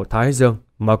viễn cổ Thái Dương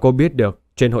mà cô biết được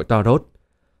trên hội Tarot.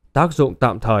 Tác dụng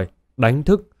tạm thời, đánh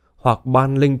thức hoặc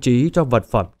ban linh trí cho vật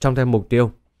phẩm trong tay mục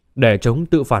tiêu để chúng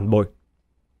tự phản bội.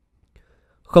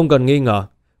 Không cần nghi ngờ,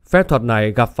 phép thuật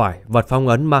này gặp phải vật phong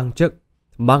ấn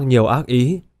mang nhiều ác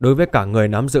ý đối với cả người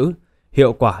nắm giữ,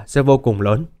 hiệu quả sẽ vô cùng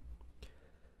lớn.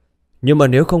 Nhưng mà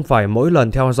nếu không phải mỗi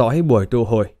lần theo dõi buổi tụ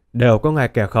hội đều có ngài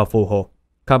kẻ khờ phù hộ,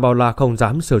 Kabbalah không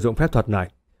dám sử dụng phép thuật này.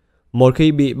 Một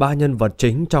khi bị ba nhân vật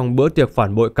chính trong bữa tiệc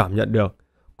phản bội cảm nhận được,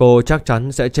 cô chắc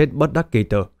chắn sẽ chết bất đắc kỳ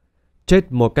tử.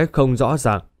 Chết một cách không rõ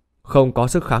ràng, không có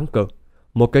sức kháng cự,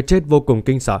 một cái chết vô cùng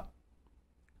kinh sợ.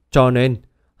 Cho nên,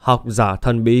 học giả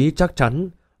thần bí chắc chắn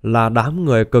là đám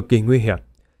người cực kỳ nguy hiểm.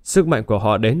 Sức mạnh của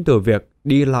họ đến từ việc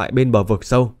đi lại bên bờ vực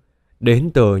sâu,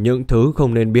 đến từ những thứ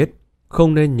không nên biết,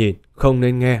 không nên nhìn, không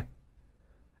nên nghe.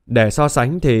 Để so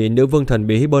sánh thì nữ vương thần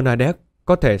bí Bernadette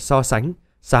có thể so sánh,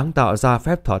 sáng tạo ra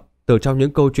phép thuật từ trong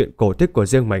những câu chuyện cổ tích của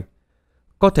riêng mình.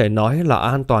 Có thể nói là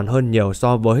an toàn hơn nhiều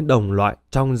so với đồng loại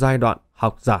trong giai đoạn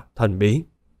học giả thần bí.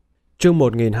 Chương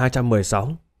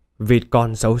 1216. Vịt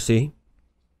con xấu xí.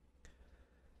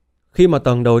 Khi mà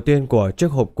tầng đầu tiên của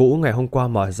chiếc hộp cũ ngày hôm qua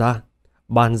mở ra,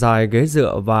 bàn dài, ghế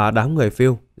dựa và đám người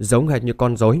phiêu giống hệt như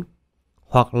con rối,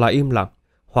 hoặc là im lặng,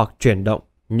 hoặc chuyển động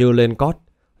như lên cót,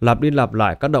 lặp đi lặp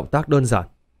lại các động tác đơn giản.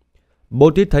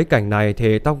 Bô Tít thấy cảnh này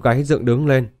thì tóc gáy dựng đứng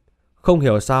lên, không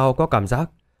hiểu sao có cảm giác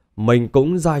mình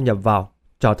cũng gia nhập vào,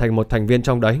 trở thành một thành viên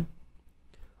trong đấy.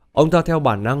 Ông ta theo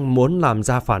bản năng muốn làm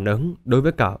ra phản ứng đối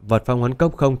với cả vật phong ấn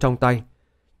cấp không trong tay,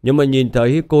 nhưng mà nhìn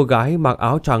thấy cô gái mặc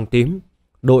áo choàng tím,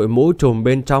 đội mũ trùm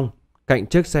bên trong, cạnh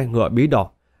chiếc xe ngựa bí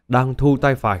đỏ, đang thu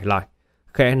tay phải lại,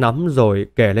 khẽ nắm rồi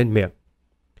kề lên miệng.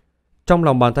 Trong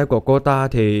lòng bàn tay của cô ta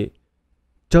thì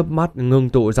chớp mắt ngưng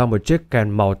tụ ra một chiếc kèn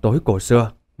màu tối cổ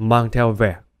xưa, mang theo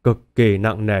vẻ cực kỳ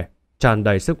nặng nề, tràn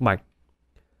đầy sức mạnh.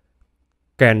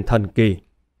 Kèn thần kỳ,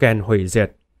 kèn hủy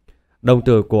diệt. Đồng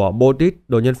tử của Bô Tít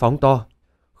đột nhiên phóng to,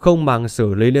 không màng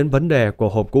xử lý đến vấn đề của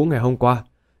hộp cũ ngày hôm qua,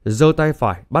 giơ tay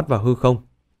phải bắt vào hư không,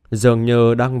 dường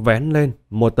như đang vén lên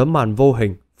một tấm màn vô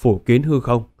hình phủ kín hư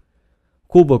không.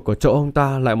 Khu vực của chỗ ông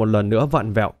ta lại một lần nữa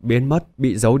vặn vẹo, biến mất,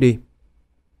 bị giấu đi.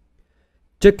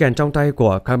 Chiếc kèn trong tay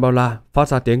của Kabbalah phát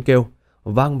ra tiếng kêu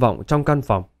vang vọng trong căn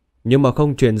phòng, nhưng mà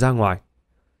không truyền ra ngoài.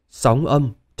 Sóng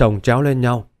âm chồng chéo lên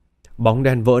nhau, bóng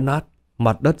đen vỡ nát,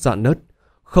 mặt đất rạn nứt,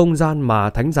 không gian mà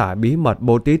thánh giả bí mật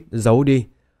Bô Tít giấu đi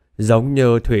giống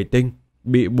như thủy tinh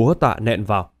bị búa tạ nện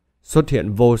vào, xuất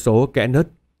hiện vô số kẽ nứt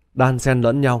đan xen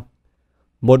lẫn nhau.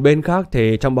 Một bên khác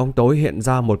thì trong bóng tối hiện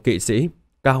ra một kỵ sĩ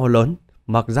cao lớn,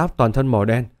 mặc giáp toàn thân màu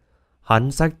đen.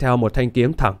 Hắn xách theo một thanh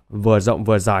kiếm thẳng, vừa rộng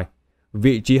vừa dài,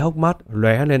 vị trí hốc mắt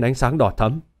lóe lên ánh sáng đỏ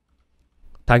thẫm.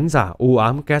 Thánh giả u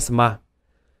ám Kesma.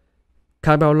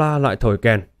 Kabbalah lại thổi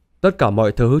kèn. Tất cả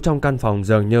mọi thứ trong căn phòng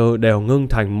dường như đều ngưng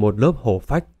thành một lớp hổ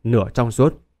phách nửa trong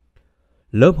suốt.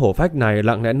 Lớp hổ phách này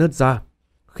lặng lẽ nứt ra,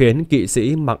 khiến kỵ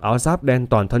sĩ mặc áo giáp đen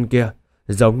toàn thân kia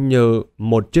giống như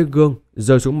một chiếc gương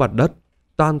rơi xuống mặt đất,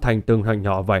 tan thành từng mảnh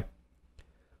nhỏ vậy.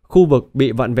 Khu vực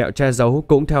bị vặn vẹo che giấu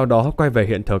cũng theo đó quay về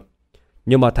hiện thực.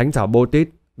 Nhưng mà thánh giả Bô Tít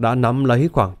đã nắm lấy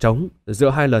khoảng trống giữa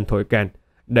hai lần thổi kèn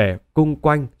để cung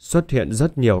quanh xuất hiện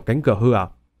rất nhiều cánh cửa hư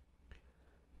ảo.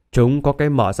 Chúng có cái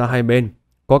mở ra hai bên,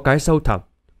 có cái sâu thẳm,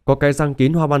 có cái răng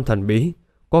kín hoa văn thần bí,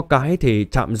 có cái thì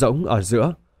chạm rỗng ở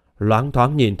giữa, loáng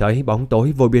thoáng nhìn thấy bóng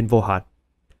tối vô biên vô hạn.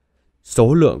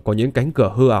 Số lượng của những cánh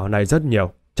cửa hư ảo này rất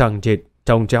nhiều, chằng chịt,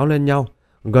 chồng chéo lên nhau,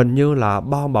 gần như là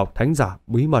bao bọc thánh giả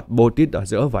bí mật Bô Tít ở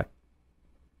giữa vậy.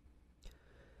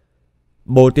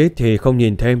 Bô Tít thì không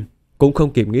nhìn thêm, cũng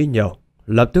không kịp nghĩ nhiều,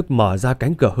 lập tức mở ra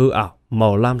cánh cửa hư ảo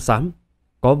màu lam xám,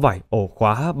 có vảy ổ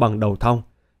khóa bằng đầu thong,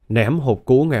 ném hộp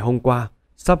cũ ngày hôm qua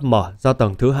sắp mở ra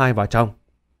tầng thứ 2 vào trong.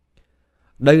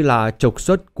 Đây là trục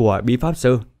xuất của bí pháp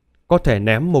sư, có thể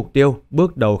ném mục tiêu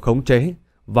bước đầu khống chế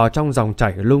vào trong dòng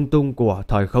chảy lung tung của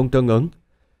thời không tương ứng.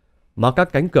 Mà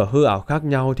các cánh cửa hư ảo khác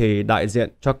nhau thì đại diện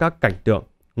cho các cảnh tượng,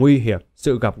 nguy hiểm,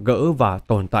 sự gặp gỡ và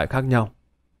tồn tại khác nhau.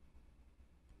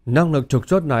 Năng lực trục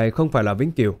xuất này không phải là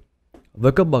vĩnh cửu.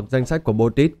 Với cấp bậc danh sách của Bô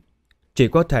Tít, chỉ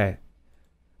có thể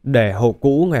để hộp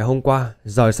cũ ngày hôm qua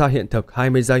rời xa hiện thực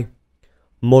 20 giây.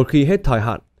 Một khi hết thời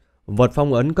hạn, vật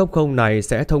phong ấn cấp không này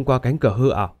sẽ thông qua cánh cửa hư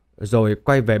ảo rồi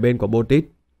quay về bên của Bô Tít.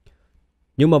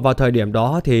 Nhưng mà vào thời điểm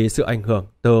đó thì sự ảnh hưởng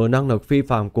từ năng lực phi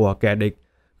phàm của kẻ địch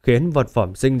khiến vật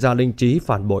phẩm sinh ra linh trí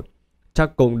phản bội,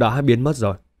 chắc cũng đã biến mất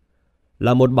rồi.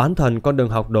 Là một bán thần con đường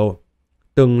học đồ,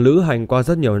 từng lữ hành qua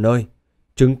rất nhiều nơi,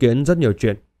 chứng kiến rất nhiều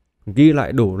chuyện, ghi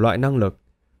lại đủ loại năng lực.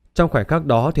 Trong khoảnh khắc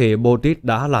đó thì Botit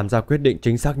đã làm ra quyết định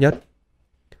chính xác nhất.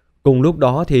 Cùng lúc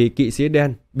đó thì kỵ sĩ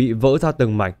đen bị vỡ ra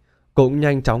từng mảnh cũng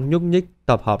nhanh chóng nhúc nhích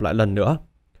tập hợp lại lần nữa,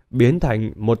 biến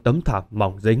thành một tấm thảm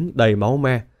mỏng dính đầy máu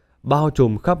me, bao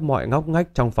trùm khắp mọi ngóc ngách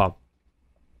trong phòng.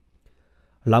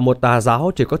 Là một tà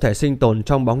giáo chỉ có thể sinh tồn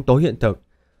trong bóng tối hiện thực,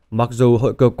 mặc dù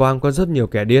hội cờ quang có rất nhiều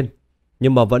kẻ điên,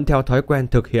 nhưng mà vẫn theo thói quen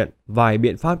thực hiện vài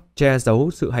biện pháp che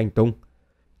giấu sự hành tung,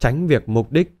 tránh việc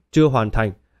mục đích chưa hoàn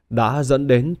thành đã dẫn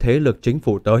đến thế lực chính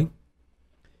phủ tới.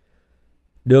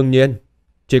 Đương nhiên,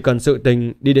 chỉ cần sự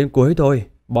tình đi đến cuối thôi,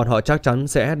 bọn họ chắc chắn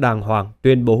sẽ đàng hoàng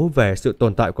tuyên bố về sự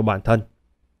tồn tại của bản thân.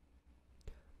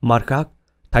 Mặt khác,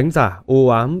 thánh giả u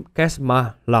ám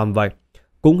Kesma làm vậy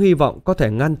cũng hy vọng có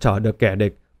thể ngăn trở được kẻ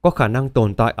địch có khả năng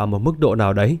tồn tại ở một mức độ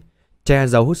nào đấy, che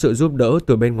giấu sự giúp đỡ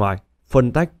từ bên ngoài,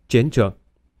 phân tách chiến trường.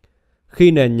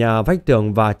 Khi nền nhà, vách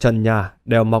tường và trần nhà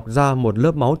đều mọc ra một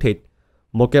lớp máu thịt,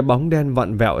 một cái bóng đen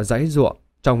vặn vẹo giãy giụa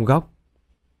trong góc.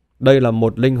 Đây là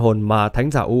một linh hồn mà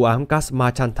thánh giả u ám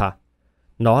Kesma chăn thả.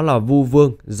 Nó là Vu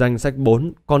Vương danh sách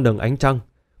 4 con đường ánh trăng,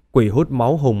 quỷ hút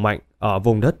máu hùng mạnh ở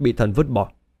vùng đất bị thần vứt bỏ.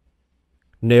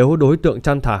 Nếu đối tượng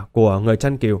chăn thả của người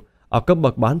chăn cừu ở cấp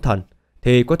bậc bán thần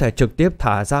thì có thể trực tiếp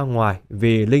thả ra ngoài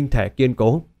vì linh thể kiên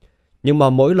cố. Nhưng mà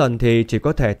mỗi lần thì chỉ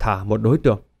có thể thả một đối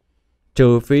tượng,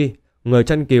 trừ phi người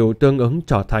chăn cừu tương ứng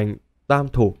trở thành tam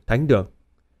thủ thánh đường.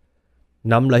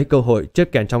 Nắm lấy cơ hội,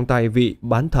 chiếc kèn trong tay vị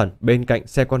bán thần bên cạnh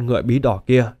xe con ngựa bí đỏ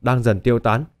kia đang dần tiêu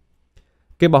tán.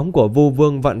 Cái bóng của Vu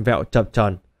Vương vặn vẹo chập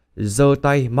chờn, giơ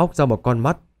tay móc ra một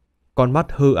con mắt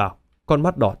hư ảo, con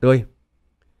mắt đỏ tươi.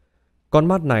 Con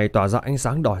mắt này tỏa ra ánh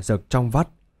sáng đỏ rực trong vắt,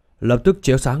 lập tức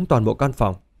chiếu sáng toàn bộ căn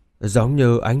phòng, giống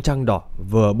như ánh trăng đỏ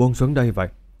vừa buông xuống đây vậy.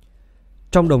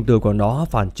 Trong đồng tử của nó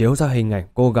phản chiếu ra hình ảnh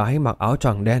cô gái mặc áo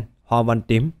choàng đen, hoa văn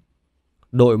tím,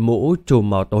 đội mũ trùm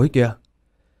màu tối kia.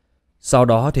 Sau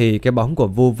đó thì cái bóng của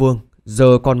Vu Vương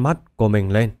giơ con mắt của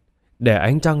mình lên, để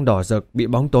ánh trăng đỏ rực bị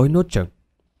bóng tối nuốt chửng.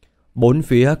 Bốn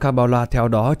phía Kabbalah theo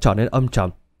đó trở nên âm trầm,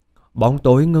 bóng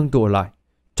tối ngưng tụ lại,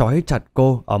 trói chặt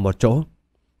cô ở một chỗ,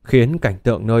 khiến cảnh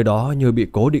tượng nơi đó như bị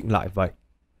cố định lại vậy.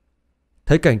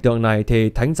 Thấy cảnh tượng này thì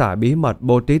thánh giả bí mật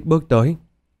Botit bước tới,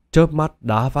 chớp mắt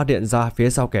đã phát hiện ra phía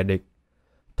sau kẻ địch.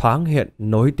 Thoáng hiện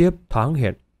nối tiếp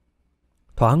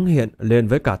thoáng hiện liền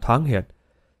với cả thoáng hiện.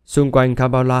 Xung quanh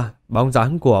Kabbalah, bóng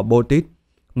dáng của Botit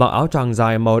mặc áo choàng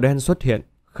dài màu đen xuất hiện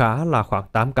khá là khoảng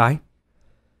 8 cái.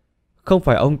 Không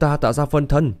phải ông ta tạo ra phân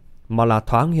thân, mà là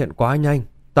thoáng hiện quá nhanh,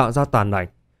 tạo ra tàn ảnh,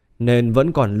 nên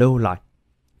vẫn còn lưu lại.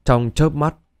 Trong chớp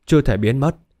mắt chưa thể biến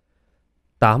mất.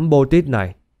 8 Botit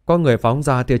này, có người phóng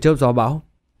ra tia chớp gió bão,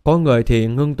 có người thì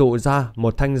ngưng tụ ra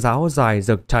một thanh giáo dài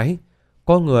rực cháy,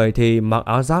 có người thì mặc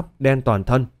áo giáp đen toàn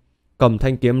thân, cầm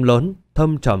thanh kiếm lớn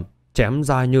thâm trầm chém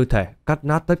ra như thể cắt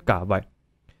nát tất cả vậy.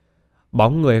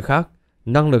 Bóng người khác,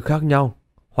 năng lực khác nhau,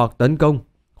 hoặc tấn công,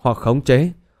 hoặc khống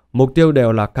chế, mục tiêu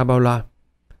đều là Kabbalah.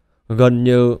 Gần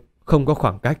như không có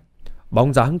khoảng cách,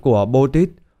 bóng dáng của Botit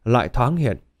lại thoáng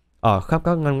hiện ở khắp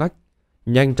các ngăn ngách,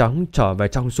 nhanh chóng trở về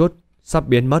trong suốt, sắp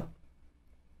biến mất.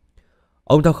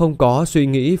 Ông ta không có suy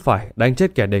nghĩ phải đánh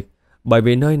chết kẻ địch, bởi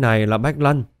vì nơi này là Bách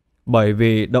Lăn, bởi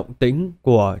vì động tĩnh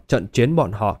của trận chiến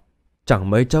bọn họ chẳng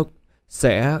mấy chốc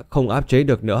sẽ không áp chế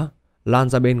được nữa, lan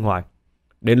ra bên ngoài.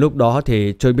 Đến lúc đó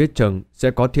thì chưa biết chừng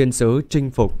sẽ có thiên sứ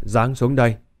chinh phục giáng xuống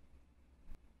đây.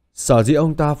 Sở dĩ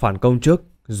ông ta phản công trước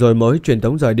rồi mới truyền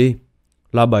tống rời đi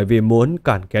là bởi vì muốn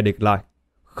cản kẻ địch lại,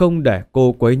 không để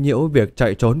cô quấy nhiễu việc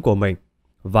chạy trốn của mình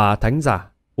và thánh giả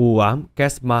u ám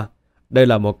Kesma. Đây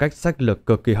là một cách sách lược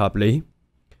cực kỳ hợp lý.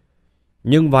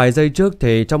 Nhưng vài giây trước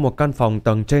thì trong một căn phòng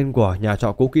tầng trên của nhà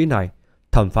trọ cũ kỹ này,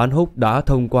 thẩm phán Húc đã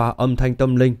thông qua âm thanh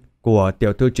tâm linh của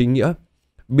tiểu thư chính nghĩa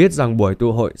biết rằng buổi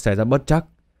tụ hội xảy ra bất trắc.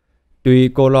 Tuy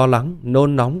cô lo lắng,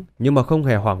 nôn nóng nhưng mà không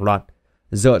hề hoảng loạn,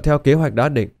 dựa theo kế hoạch đã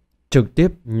định, trực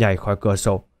tiếp nhảy khỏi cửa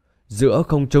sổ, giữa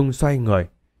không trung xoay người,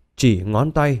 chỉ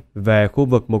ngón tay về khu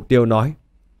vực mục tiêu nói: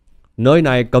 nơi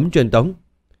này cấm truyền tống.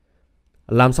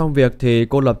 Làm xong việc thì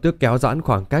cô lập tức kéo giãn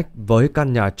khoảng cách với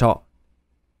căn nhà trọ,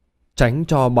 tránh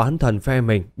cho bán thần phe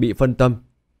mình bị phân tâm.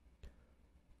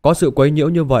 Có sự quấy nhiễu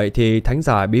như vậy thì thánh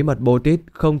giả bí mật Botit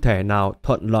không thể nào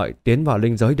thuận lợi tiến vào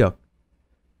linh giới được.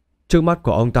 Trước mắt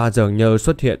của ông ta dường như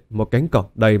xuất hiện một cánh cổng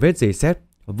đầy vết rỉ sét,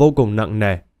 vô cùng nặng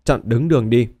nề, chặn đứng đường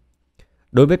đi.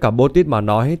 Đối với cả Botit mà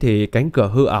nói thì cánh cửa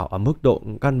hư ảo ở mức độ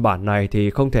căn bản này thì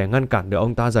không thể ngăn cản được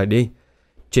ông ta rời đi.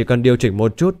 Chỉ cần điều chỉnh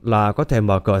một chút là có thể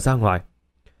mở cửa ra ngoài.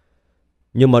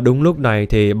 Nhưng mà đúng lúc này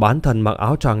thì bán thần mặc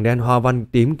áo choàng đen hoa văn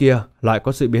tím kia lại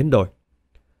có sự biến đổi.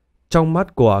 Trong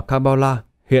mắt của Kabbalah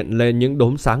hiện lên những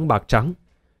đốm sáng bạc trắng.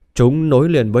 Chúng nối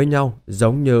liền với nhau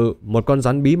giống như một con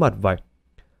rắn bí mật vậy.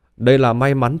 Đây là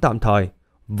may mắn tạm thời,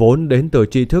 vốn đến từ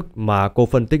tri thức mà cô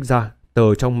phân tích ra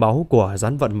từ trong máu của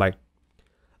rắn vận mệnh.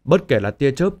 Bất kể là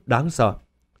tia chớp đáng sợ,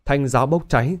 thanh giáo bốc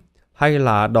cháy hay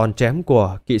là đòn chém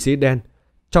của kỵ sĩ đen,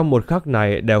 trong một khắc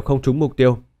này đều không trúng mục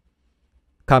tiêu.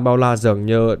 Kabbalah dường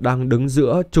như đang đứng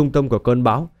giữa trung tâm của cơn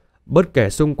bão, bất kể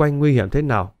xung quanh nguy hiểm thế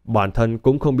nào, bản thân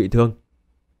cũng không bị thương.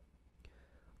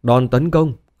 Đòn tấn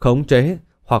công, khống chế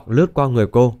hoặc lướt qua người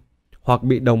cô, hoặc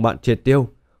bị đồng bạn triệt tiêu,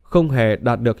 không hề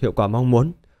đạt được hiệu quả mong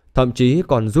muốn, thậm chí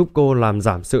còn giúp cô làm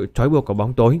giảm sự trói buộc của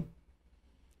bóng tối.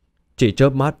 Chỉ chớp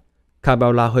mắt,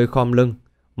 Kabbalah hơi khom lưng,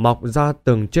 mọc ra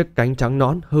từng chiếc cánh trắng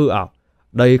nõn hư ảo.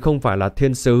 Đây không phải là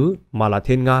thiên sứ mà là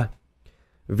thiên nga.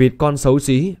 Vịt con xấu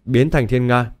xí biến thành thiên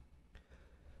nga.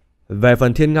 Về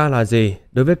phần thiên nga là gì,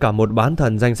 đối với cả một bán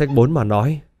thần danh sách 4 mà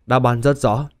nói, đáp án rất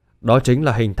rõ. Đó chính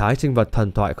là hình thái sinh vật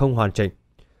thần thoại không hoàn chỉnh.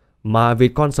 Mà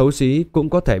vịt con xấu xí cũng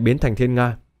có thể biến thành thiên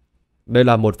nga. Đây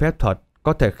là một phép thuật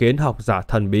có thể khiến học giả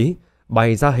thần bí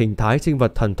bày ra hình thái sinh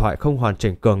vật thần thoại không hoàn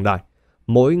chỉnh cường đại,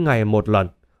 mỗi ngày một lần,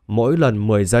 mỗi lần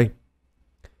 10 giây.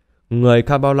 Người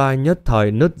Kabbalah nhất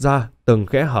thời nứt ra từng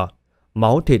kẽ hở,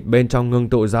 máu thịt bên trong ngưng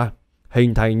tụ ra,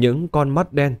 hình thành những con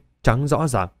mắt đen trắng rõ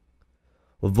ràng.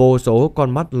 Vô số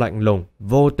con mắt lạnh lùng,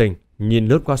 vô tình nhìn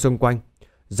lướt qua xung quanh,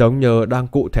 giống như đang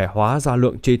cụ thể hóa ra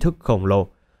lượng tri thức khổng lồ,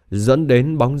 dẫn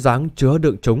đến bóng dáng chứa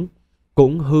đựng chúng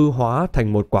cũng hư hóa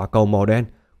thành một quả cầu màu đen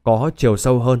có chiều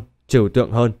sâu hơn, trừu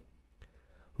tượng hơn.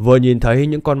 Vừa nhìn thấy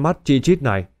những con mắt chi chít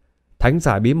này, thánh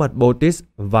giả bí mật Botis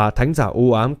và thánh giả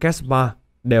u ám Kesma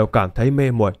đều cảm thấy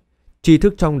mê muội, tri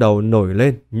thức trong đầu nổi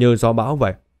lên như gió bão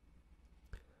vậy.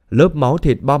 Lớp máu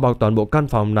thịt bao bọc toàn bộ căn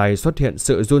phòng này xuất hiện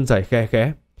sự run rẩy khe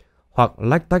khẽ, hoặc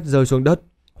lách tách rơi xuống đất,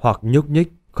 hoặc nhúc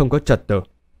nhích không có trật tự.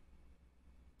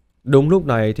 Đúng lúc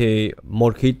này thì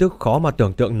một khí tức khó mà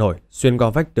tưởng tượng nổi xuyên qua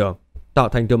vách tường, tạo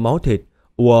thành từ máu thịt,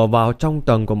 ùa vào trong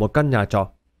tầng của một căn nhà trọ.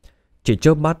 Chỉ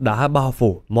chớp mắt đã bao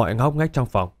phủ mọi ngóc ngách trong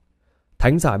phòng.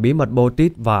 Thánh giả bí mật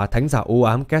Botis và thánh giả u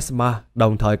ám Kesma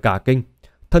đồng thời cả kinh,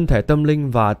 thân thể tâm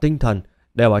linh và tinh thần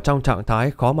đều ở trong trạng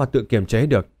thái khó mà tự kiềm chế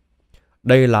được.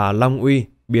 Đây là long uy,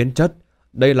 biến chất,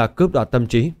 đây là cướp đoạt tâm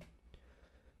trí.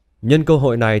 Nhân cơ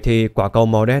hội này thì quả cầu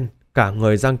màu đen, cả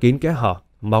người giăng kín kẽ hở,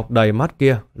 mọc đầy mắt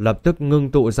kia lập tức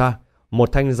ngưng tụ ra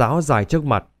một thanh giáo dài trước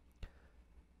mặt.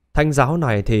 Thanh giáo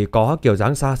này thì có kiểu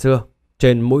dáng xa xưa,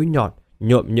 trên mũi nhọn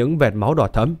nhuộm những vệt máu đỏ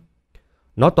thẫm.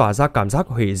 Nó tỏa ra cảm giác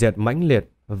hủy diệt mãnh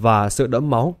liệt và sự đẫm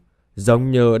máu,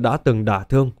 giống như đã từng đả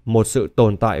thương một sự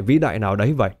tồn tại vĩ đại nào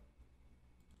đấy vậy.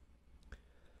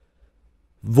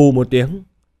 Vù một tiếng,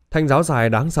 thanh giáo dài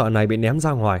đáng sợ này bị ném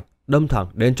ra ngoài, đâm thẳng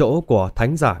đến chỗ của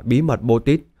thánh giả bí mật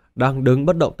Botis đang đứng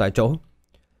bất động tại chỗ.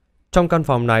 Trong căn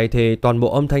phòng này thì toàn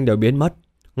bộ âm thanh đều biến mất,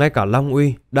 ngay cả long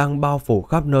uy đang bao phủ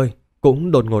khắp nơi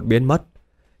cũng đột ngột biến mất.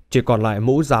 Chỉ còn lại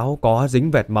mũ giáo có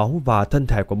dính vệt máu và thân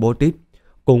thể của Botis,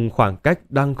 cùng khoảng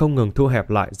cách đang không ngừng thu hẹp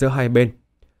lại giữa hai bên.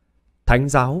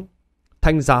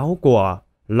 Thanh giáo của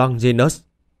Longinus.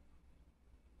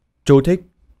 Chú thích: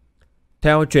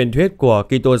 theo truyền thuyết của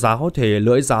Kitô giáo thì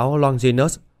lưỡi giáo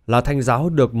Longinus là thanh giáo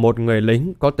được một người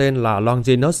lính có tên là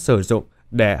Longinus sử dụng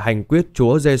để hành quyết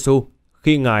Chúa Giêsu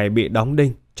khi Ngài bị đóng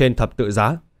đinh trên thập tự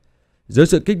giá. Dưới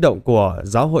sự kích động của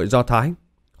giáo hội Do Thái,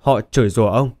 họ chửi rủa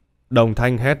ông, đồng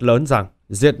thanh hét lớn rằng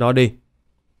giết nó đi.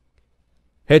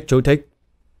 Hết chú thích.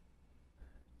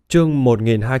 Chương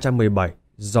 1217: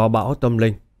 Gió bão tâm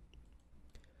linh.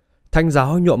 Thanh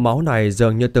giáo nhuộm máu này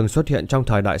dường như từng xuất hiện trong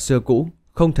thời đại xưa cũ,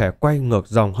 không thể quay ngược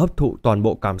dòng hấp thụ toàn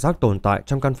bộ cảm giác tồn tại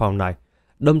trong căn phòng này,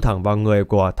 đâm thẳng vào người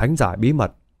của thánh giả bí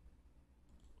mật.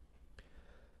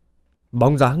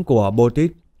 Bóng dáng của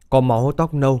Botis có máu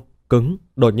tóc nâu, cứng,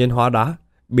 đột nhiên hóa đá,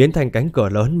 biến thành cánh cửa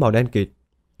lớn màu đen kịt.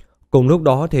 Cùng lúc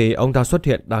đó thì ông ta xuất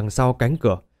hiện đằng sau cánh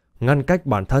cửa, ngăn cách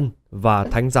bản thân và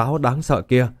thánh giáo đáng sợ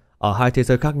kia ở hai thế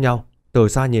giới khác nhau, từ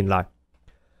xa nhìn lại.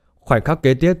 Khoảnh khắc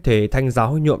kế tiếp thì thanh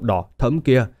giáo nhuộm đỏ thẫm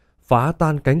kia phá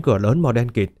tan cánh cửa lớn màu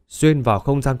đen kịt, xuyên vào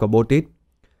không gian của Botis.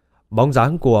 Bóng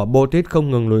dáng của Botis không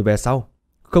ngừng lùi về sau,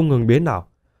 không ngừng biến ảo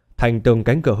thành từng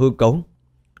cánh cửa hư cấu.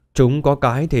 Chúng có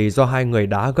cái thì do hai người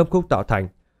đá gấp khúc tạo thành,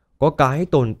 có cái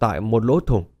tồn tại một lỗ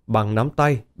thủng bằng nắm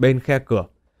tay bên khe cửa,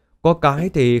 có cái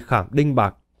thì khảm đinh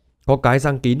bạc, có cái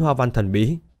răng kín hoa văn thần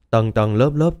bí, tầng tầng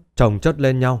lớp lớp chồng chất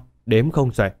lên nhau, đếm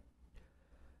không xuể.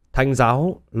 Thanh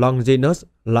giáo Longinus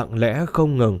lặng lẽ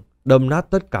không ngừng đâm nát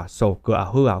tất cả sổ cửa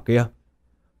hư ảo kia.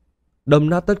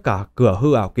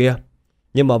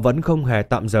 Nhưng mà vẫn không hề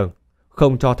tạm dừng,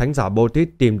 không cho thánh giả Botis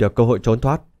tìm được cơ hội trốn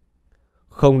thoát.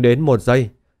 Không đến một giây,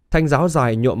 thanh giáo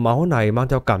dài nhuộm máu này mang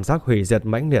theo cảm giác hủy diệt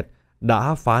mãnh liệt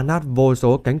đã phá nát vô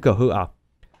số cánh cửa hư ảo.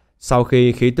 Sau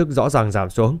khi khí tức rõ ràng giảm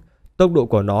xuống, tốc độ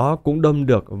của nó cũng đâm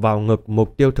được vào ngực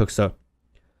mục tiêu thực sự.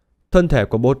 Thân thể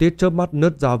của Bô Tít chớp mắt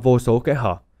nứt ra vô số kẽ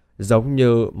hở, giống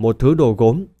như một thứ đồ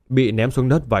gốm bị ném xuống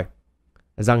đất vậy.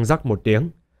 Răng rắc một tiếng,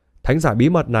 thánh giả bí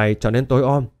mật này trở nên tối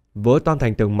om, vỡ tan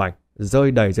thành từng mảnh,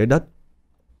 rơi đầy dưới đất.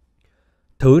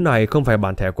 Thứ này không phải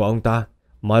bản thể của ông ta,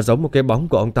 mà giống một cái bóng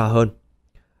của ông ta hơn.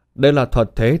 Đây là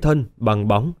thuật thế thân bằng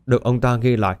bóng được ông ta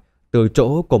ghi lại từ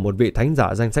chỗ của một vị thánh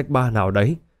giả danh sách 3 nào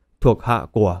đấy, thuộc hạ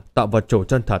của tạo vật chủ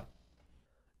chân thật.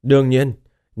 Đương nhiên,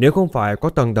 nếu không phải có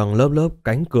tầng tầng lớp lớp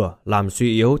cánh cửa làm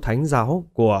suy yếu thánh giáo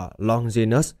của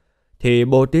Longinus, thì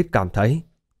Bô Tít cảm thấy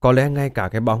có lẽ ngay cả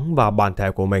cái bóng và bản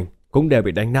thể của mình cũng đều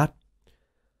bị đánh nát.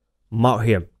 Mạo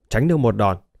hiểm tránh được một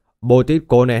đòn, Bô Tít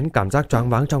cố nén cảm giác choáng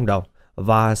váng trong đầu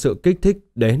và sự kích thích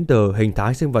đến từ hình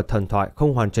thái sinh vật thần thoại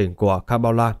không hoàn chỉnh của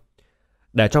Kabbalah,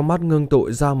 để trong mắt ngưng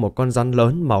tụ ra một con rắn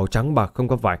lớn màu trắng bạc không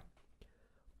có vảy.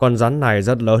 Con rắn này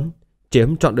rất lớn,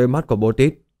 chiếm trọn đôi mắt của Bô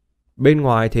Tít. Bên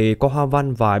ngoài thì có hoa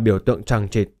văn và biểu tượng chằng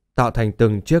chịt tạo thành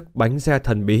từng chiếc bánh xe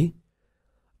thần bí.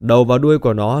 Đầu và đuôi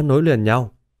của nó nối liền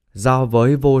nhau, giao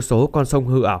với vô số con sông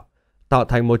hư ảo, tạo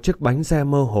thành một chiếc bánh xe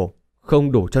mơ hồ,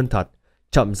 không đủ chân thật,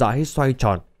 chậm rãi xoay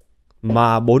tròn.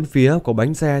 Mà bốn phía của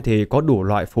bánh xe thì có đủ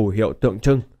loại phù hiệu tượng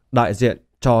trưng, đại diện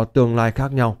cho tương lai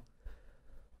khác nhau.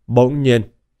 Bỗng nhiên,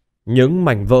 những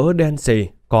mảnh vỡ đen xì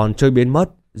còn chưa biến mất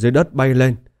dưới đất bay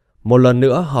lên, một lần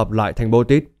nữa hợp lại thành Bô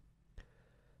Tít.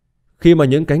 Khi mà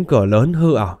những cánh cửa lớn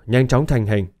hư ảo nhanh chóng thành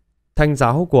hình, thanh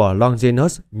giáo của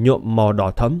Longinus nhuộm màu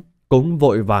đỏ thẫm cũng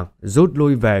vội vàng rút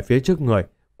lui về phía trước người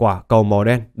quả cầu màu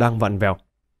đen đang vặn vẹo.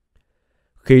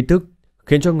 Khí tức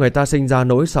khiến cho người ta sinh ra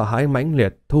nỗi sợ hãi mãnh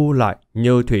liệt thu lại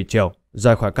như thủy triều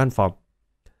rời khỏi căn phòng.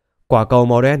 Quả cầu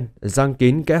màu đen răng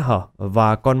kín kẽ hở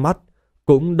và con mắt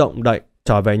cũng động đậy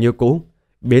trở về như cũ,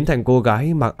 biến thành cô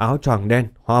gái mặc áo choàng đen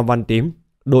hoa văn tím,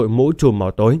 đội mũ trùm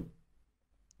màu tối.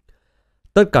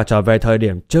 Tất cả trở về thời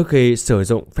điểm trước khi sử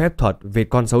dụng phép thuật vịt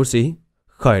con xấu xí,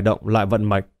 khởi động lại vận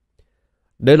mệnh.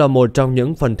 Đây là một trong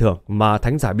những phần thưởng mà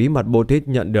thánh giả bí mật Bô Tít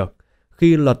nhận được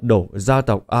khi lật đổ gia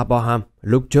tộc Abraham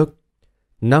lúc trước.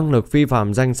 Năng lực phi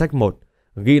phàm danh sách 1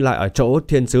 ghi lại ở chỗ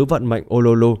thiên sứ vận mệnh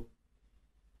Ololu.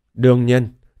 Đương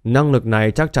nhiên, năng lực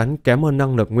này chắc chắn kém hơn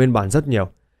năng lực nguyên bản rất nhiều,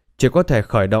 chỉ có thể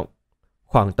khởi động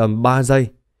khoảng tầm 3 giây,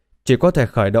 chỉ có thể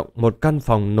khởi động một căn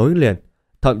phòng nối liền,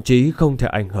 thậm chí không thể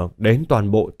ảnh hưởng đến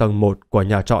toàn bộ tầng 1 của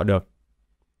nhà trọ được.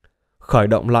 Khởi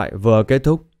động lại vừa kết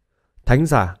thúc, thánh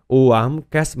giả u ám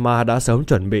Kesma đã sớm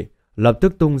chuẩn bị, lập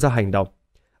tức tung ra hành động.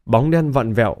 Bóng đen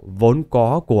vặn vẹo vốn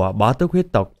có của bá tước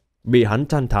huyết tộc bị hắn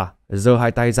chăn thả, giơ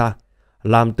hai tay ra,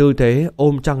 làm tư thế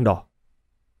ôm trăng đỏ.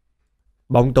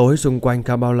 Bóng tối xung quanh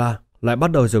Kabbalah lại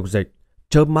bắt đầu rục dịch,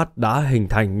 chớp mắt đã hình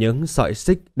thành những sợi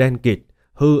xích đen kịt,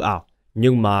 hư ảo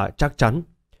nhưng mà chắc chắn,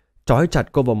 trói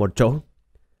chặt cô vào một chỗ.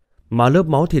 Mà lớp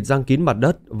máu thịt răng kín mặt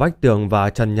đất, vách tường và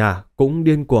trần nhà cũng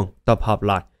điên cuồng tập hợp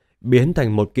lại, biến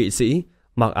thành một kỵ sĩ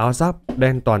mặc áo giáp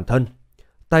đen toàn thân,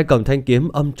 tay cầm thanh kiếm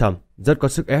âm trầm, rất có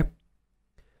sức ép.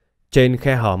 Trên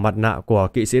khe hở mặt nạ của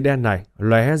kỵ sĩ đen này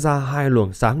lóe ra hai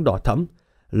luồng sáng đỏ thẫm,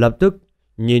 lập tức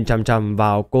nhìn chằm chằm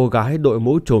vào cô gái đội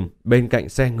mũ trùm bên cạnh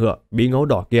xe ngựa bí ngẫu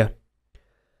đỏ kia.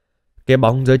 Cái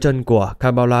bóng dưới chân của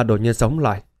Kabbalah đột nhiên sống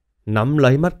lại, nắm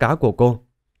lấy mắt cá của cô,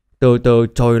 từ từ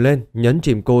trồi lên nhấn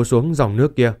chìm cô xuống dòng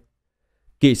nước kia.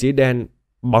 Kỵ sĩ đen,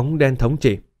 bóng đen thống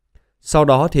trị. Sau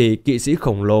đó thì kỵ sĩ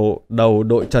khổng lồ đầu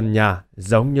đội trần nhà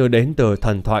giống như đến từ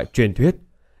thần thoại truyền thuyết,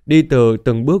 đi từ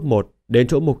từng bước một đến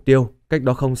chỗ mục tiêu cách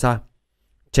đó không xa,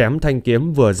 chém thanh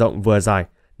kiếm vừa rộng vừa dài,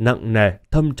 nặng nề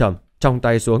thâm trầm trong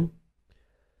tay xuống.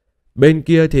 Bên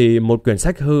kia thì một quyển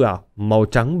sách hư ảo màu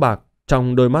trắng bạc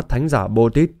trong đôi mắt thánh giả Bô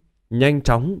Tít nhanh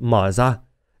chóng mở ra,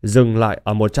 dừng lại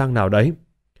ở một trang nào đấy.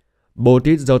 Bô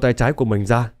Tít giơ tay trái của mình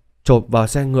ra, chộp vào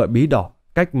xe ngựa bí đỏ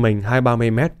cách mình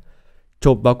 20-30 mét,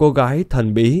 chộp vào cô gái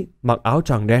thần bí mặc áo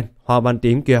choàng đen hoa văn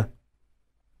tím kia.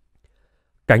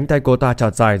 Cánh tay cô ta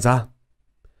chợt dài ra,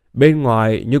 bên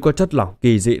ngoài như có chất lỏng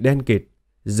kỳ dị đen kịt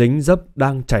dính dấp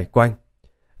đang chảy quanh.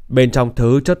 Bên trong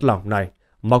thứ chất lỏng này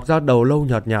mọc ra đầu lâu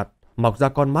nhợt nhạt, mọc ra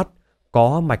con mắt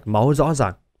có mạch máu rõ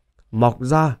ràng, mọc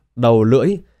ra đầu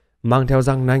lưỡi mang theo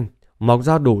răng nanh, mọc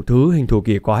ra đủ thứ hình thù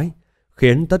kỳ quái,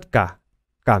 khiến tất cả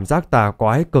cảm giác tà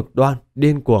quái cực đoan,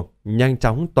 điên cuồng nhanh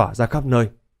chóng tỏa ra khắp nơi.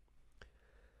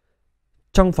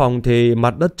 Trong phòng thì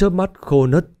mặt đất chớp mắt khô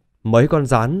nứt, mấy con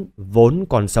rắn vốn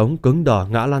còn sống cứng đờ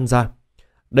ngã lăn ra.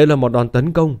 Đây là một đòn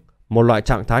tấn công, một loại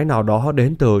trạng thái nào đó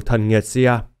đến từ thần nghiệt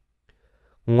Sia.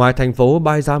 Ngoài thành phố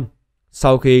Bai Giam,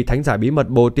 sau khi thánh giả bí mật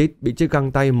Bô Tít bị chiếc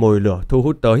găng tay mồi lửa thu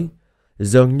hút tới,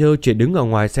 dường như chỉ đứng ở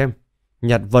ngoài xem,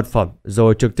 nhặt vật phẩm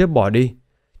rồi trực tiếp bỏ đi.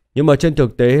 Nhưng mà trên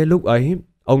thực tế lúc ấy,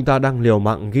 ông ta đang liều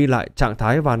mạng ghi lại trạng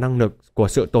thái và năng lực của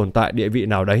sự tồn tại địa vị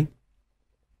nào đấy.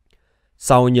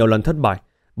 Sau nhiều lần thất bại,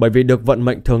 bởi vì được vận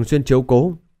mệnh thường xuyên chiếu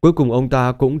cố, cuối cùng ông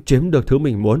ta cũng chiếm được thứ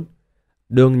mình muốn.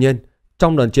 Đương nhiên,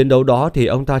 trong lần chiến đấu đó thì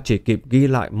ông ta chỉ kịp ghi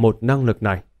lại một năng lực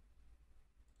này.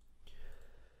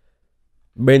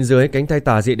 Bên dưới cánh tay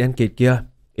tà dị đen kịt kia,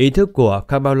 ý thức của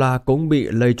Kabbalah cũng bị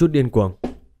lây chút điên cuồng.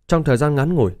 Trong thời gian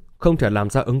ngắn ngủi, không thể làm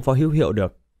ra ứng phó hữu hiệu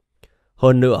được.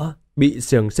 Hơn nữa, bị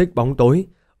xiềng xích bóng tối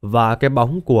và cái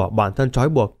bóng của bản thân trói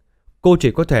buộc, cô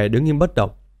chỉ có thể đứng im bất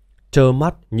động, trơ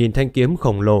mắt nhìn thanh kiếm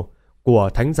khổng lồ của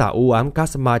thánh giả u ám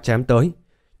Kasma chém tới,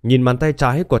 nhìn bàn tay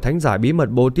trái của thánh giả bí mật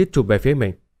Bô Tít chụp về phía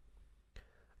mình.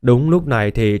 Đúng lúc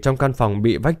này thì trong căn phòng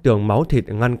bị vách tường máu thịt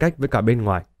ngăn cách với cả bên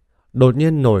ngoài, đột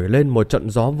nhiên nổi lên một trận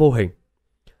gió vô hình.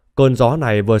 Cơn gió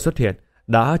này vừa xuất hiện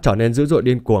đã trở nên dữ dội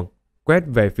điên cuồng, quét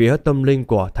về phía tâm linh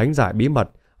của thánh giả bí mật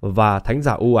và thánh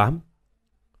giả u ám.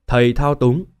 Thầy thao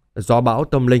túng gió bão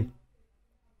tâm linh.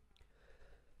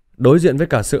 Đối diện với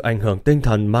cả sự ảnh hưởng tinh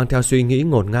thần mang theo suy nghĩ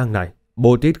ngổn ngang này,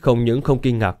 Bô Tít không những không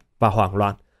kinh ngạc và hoảng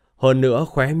loạn, hơn nữa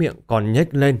khóe miệng còn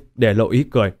nhếch lên để lộ ý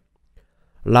cười.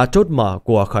 Là chốt mở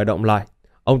của khởi động lại,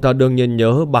 ông ta đương nhiên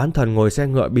nhớ bán thần ngồi xe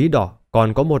ngựa bí đỏ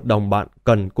còn có một đồng bạn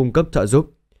cần cung cấp trợ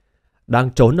giúp,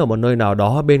 đang trốn ở một nơi nào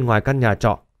đó bên ngoài căn nhà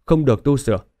trọ không được tu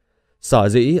sửa. Sở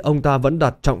dĩ ông ta vẫn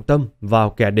đặt trọng tâm vào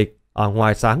kẻ địch ở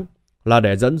ngoài sáng là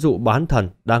để dẫn dụ bán thần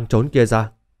đang trốn kia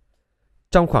ra.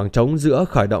 Trong khoảng trống giữa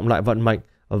khởi động lại vận mệnh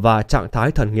và trạng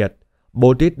thái thần nghiệt,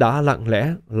 Bô Tít đã lặng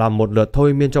lẽ làm một lượt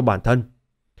thôi miên cho bản thân,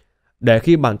 để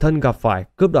khi bản thân gặp phải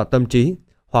cướp đoạt tâm trí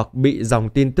hoặc bị dòng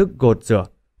tin tức gột rửa,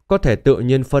 có thể tự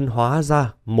nhiên phân hóa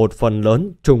ra một phần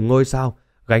lớn trùng ngôi sao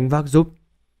gánh vác giúp,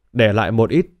 để lại một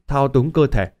ít thao túng cơ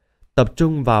thể, tập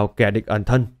trung vào kẻ địch ẩn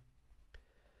thân.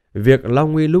 Việc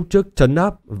Long Nguy lúc trước trấn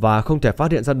áp và không thể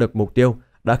phát hiện ra được mục tiêu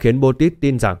đã khiến Bô Tít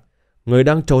tin rằng người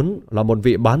đang trốn là một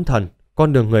vị bán thần,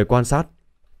 con đường người quan sát.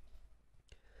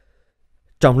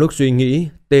 Trong lúc suy nghĩ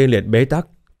tê liệt bế tắc,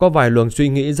 có vài luồng suy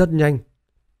nghĩ rất nhanh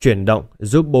chuyển động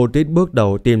giúp Bô Tít bước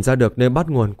đầu tìm ra được nơi bắt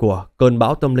nguồn của cơn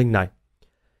bão tâm linh này.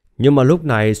 Nhưng mà lúc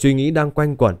này suy nghĩ đang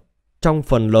quanh quẩn trong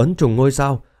phần lớn trùng ngôi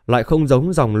sao lại không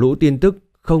giống dòng lũ tin tức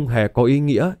không hề có ý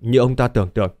nghĩa như ông ta tưởng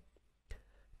tượng.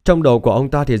 Trong đầu của ông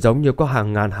ta thì giống như có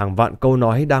hàng ngàn hàng vạn câu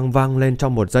nói đang vang lên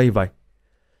trong một giây vậy.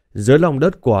 Dưới lòng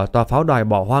đất của tòa pháo đài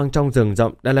bỏ hoang trong rừng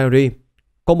rậm Delary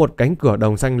có một cánh cửa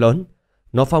đồng xanh lớn.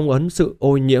 Nó phong ấn sự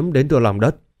ô nhiễm đến từ lòng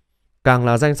đất. Càng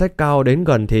là danh sách cao đến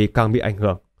gần thì càng bị ảnh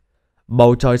hưởng.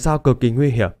 Bầu trời sao cực kỳ nguy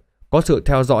hiểm, có sự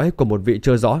theo dõi của một vị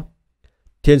chưa rõ.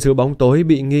 Thiên sứ bóng tối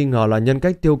bị nghi ngờ là nhân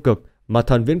cách tiêu cực mà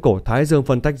thần viễn cổ Thái Dương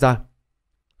phân tách ra.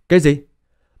 Cái gì?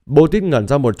 Bô Tít ngẩn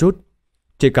ra một chút.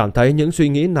 Chỉ cảm thấy những suy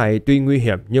nghĩ này tuy nguy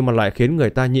hiểm nhưng mà lại khiến người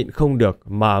ta nhịn không được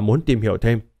mà muốn tìm hiểu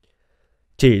thêm.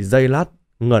 Chỉ giây lát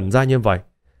ngẩn ra như vậy,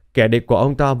 kẻ địch của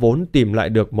ông ta vốn tìm lại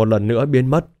được một lần nữa biến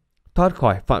mất, thoát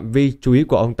khỏi phạm vi chú ý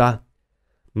của ông ta.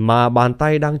 Mà bàn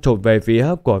tay đang chộp về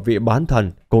phía của vị bán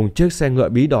thần cùng chiếc xe ngựa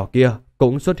bí đỏ kia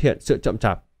cũng xuất hiện sự chậm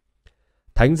chạp.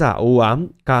 Thánh giả u ám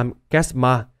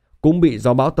Kesma cũng bị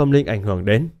gió bão tâm linh ảnh hưởng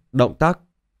đến, động tác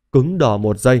cứng đờ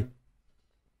một giây.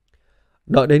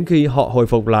 Đợi đến khi họ hồi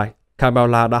phục lại,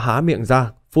 Kabbalah đã há miệng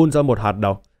ra, phun ra một hạt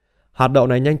đậu. Hạt đậu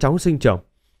này nhanh chóng sinh trưởng,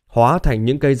 hóa thành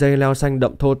những cây dây leo xanh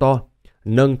đậm thô to,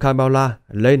 nâng Kabbalah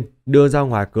lên đưa ra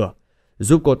ngoài cửa,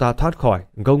 giúp cô ta thoát khỏi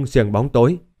gông xiềng bóng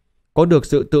tối, có được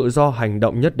sự tự do hành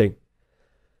động nhất định.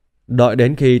 Đợi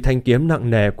đến khi thanh kiếm nặng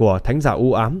nề của thánh giả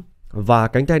u ám và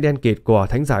cánh tay đen kịt của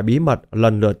thánh giả bí mật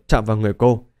lần lượt chạm vào người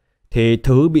cô, thì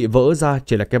thứ bị vỡ ra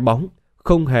chỉ là cái bóng,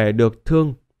 không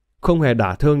hề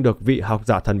đả thương được vị học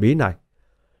giả thần bí này.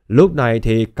 Lúc này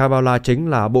thì Kabbalah chính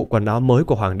là bộ quần áo mới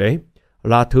của hoàng đế,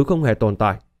 là thứ không hề tồn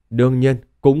tại, đương nhiên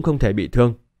cũng không thể bị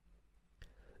thương.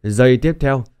 Giây tiếp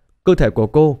theo, cơ thể của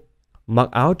cô mặc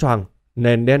áo choàng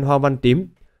nền đen hoa văn tím,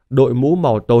 đội mũ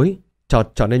màu tối chợt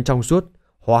trở nên trong suốt,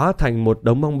 hóa thành một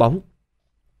đống bong bóng.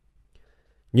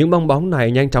 Những bong bóng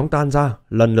này nhanh chóng tan ra,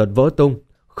 lần lượt vỡ tung,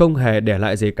 không hề để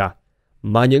lại gì cả,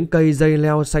 mà những cây dây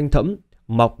leo xanh thẫm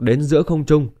mọc đến giữa không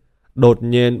trung đột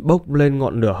nhiên bốc lên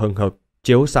ngọn lửa hừng hực,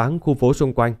 chiếu sáng khu phố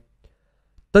xung quanh.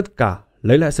 Tất cả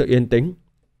lấy lại sự yên tĩnh.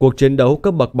 Cuộc chiến đấu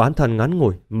cấp bậc bán thần ngắn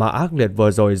ngủi mà ác liệt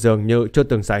vừa rồi dường như chưa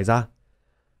từng xảy ra.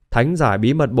 Thánh giả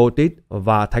bí mật Bô Tít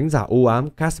và thánh giả u ám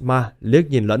Kasma liếc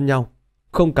nhìn lẫn nhau,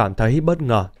 không cảm thấy bất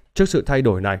ngờ trước sự thay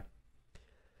đổi này.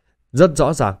 Rất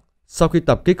rõ ràng, sau khi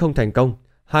tập kích không thành công,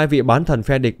 hai vị bán thần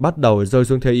phe địch bắt đầu rơi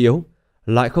xuống thế yếu,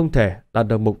 lại không thể đạt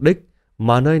được mục đích,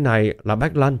 mà nơi này là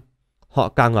Bách Lăn. Họ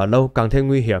càng ở lâu càng thêm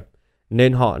nguy hiểm,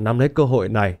 nên họ nắm lấy cơ hội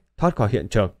này thoát khỏi hiện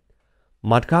trường.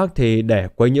 Mặt khác thì để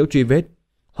quấy nhiễu truy vết,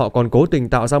 họ còn cố tình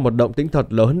tạo ra một động tĩnh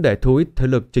thật lớn để thu hút thế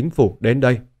lực chính phủ đến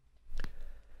đây.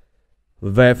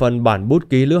 Về phần bản bút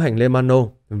ký lữ hành lên Mano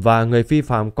và người phi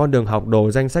phàm con đường học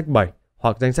đồ danh sách 7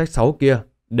 hoặc danh sách 6 kia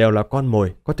đều là con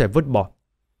mồi có thể vứt bỏ.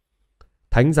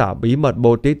 Thánh giả bí mật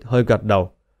Bô Tít hơi gật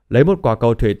đầu, lấy một quả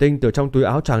cầu thủy tinh từ trong túi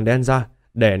áo choàng đen ra,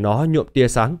 để nó nhuộm tia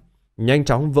sáng, nhanh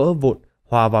chóng vỡ vụn,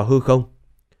 hòa vào hư không.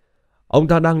 Ông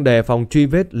ta đang đề phòng truy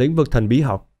vết lĩnh vực thần bí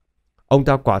học. Ông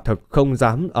ta quả thực không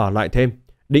dám ở lại thêm,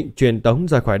 định truyền tống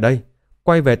rời khỏi đây,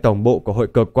 quay về tổng bộ của hội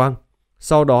cực quang,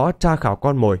 sau đó tra khảo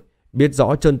con mồi, biết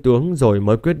rõ chân tướng rồi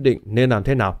mới quyết định nên làm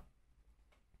thế nào.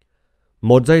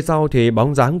 Một giây sau thì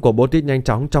bóng dáng của Bô Tít nhanh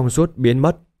chóng trong suốt biến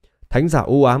mất. Thánh giả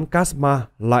u ám Casma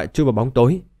lại chui vào bóng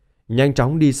tối, nhanh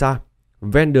chóng đi xa.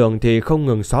 Ven đường thì không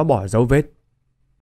ngừng xóa bỏ dấu vết.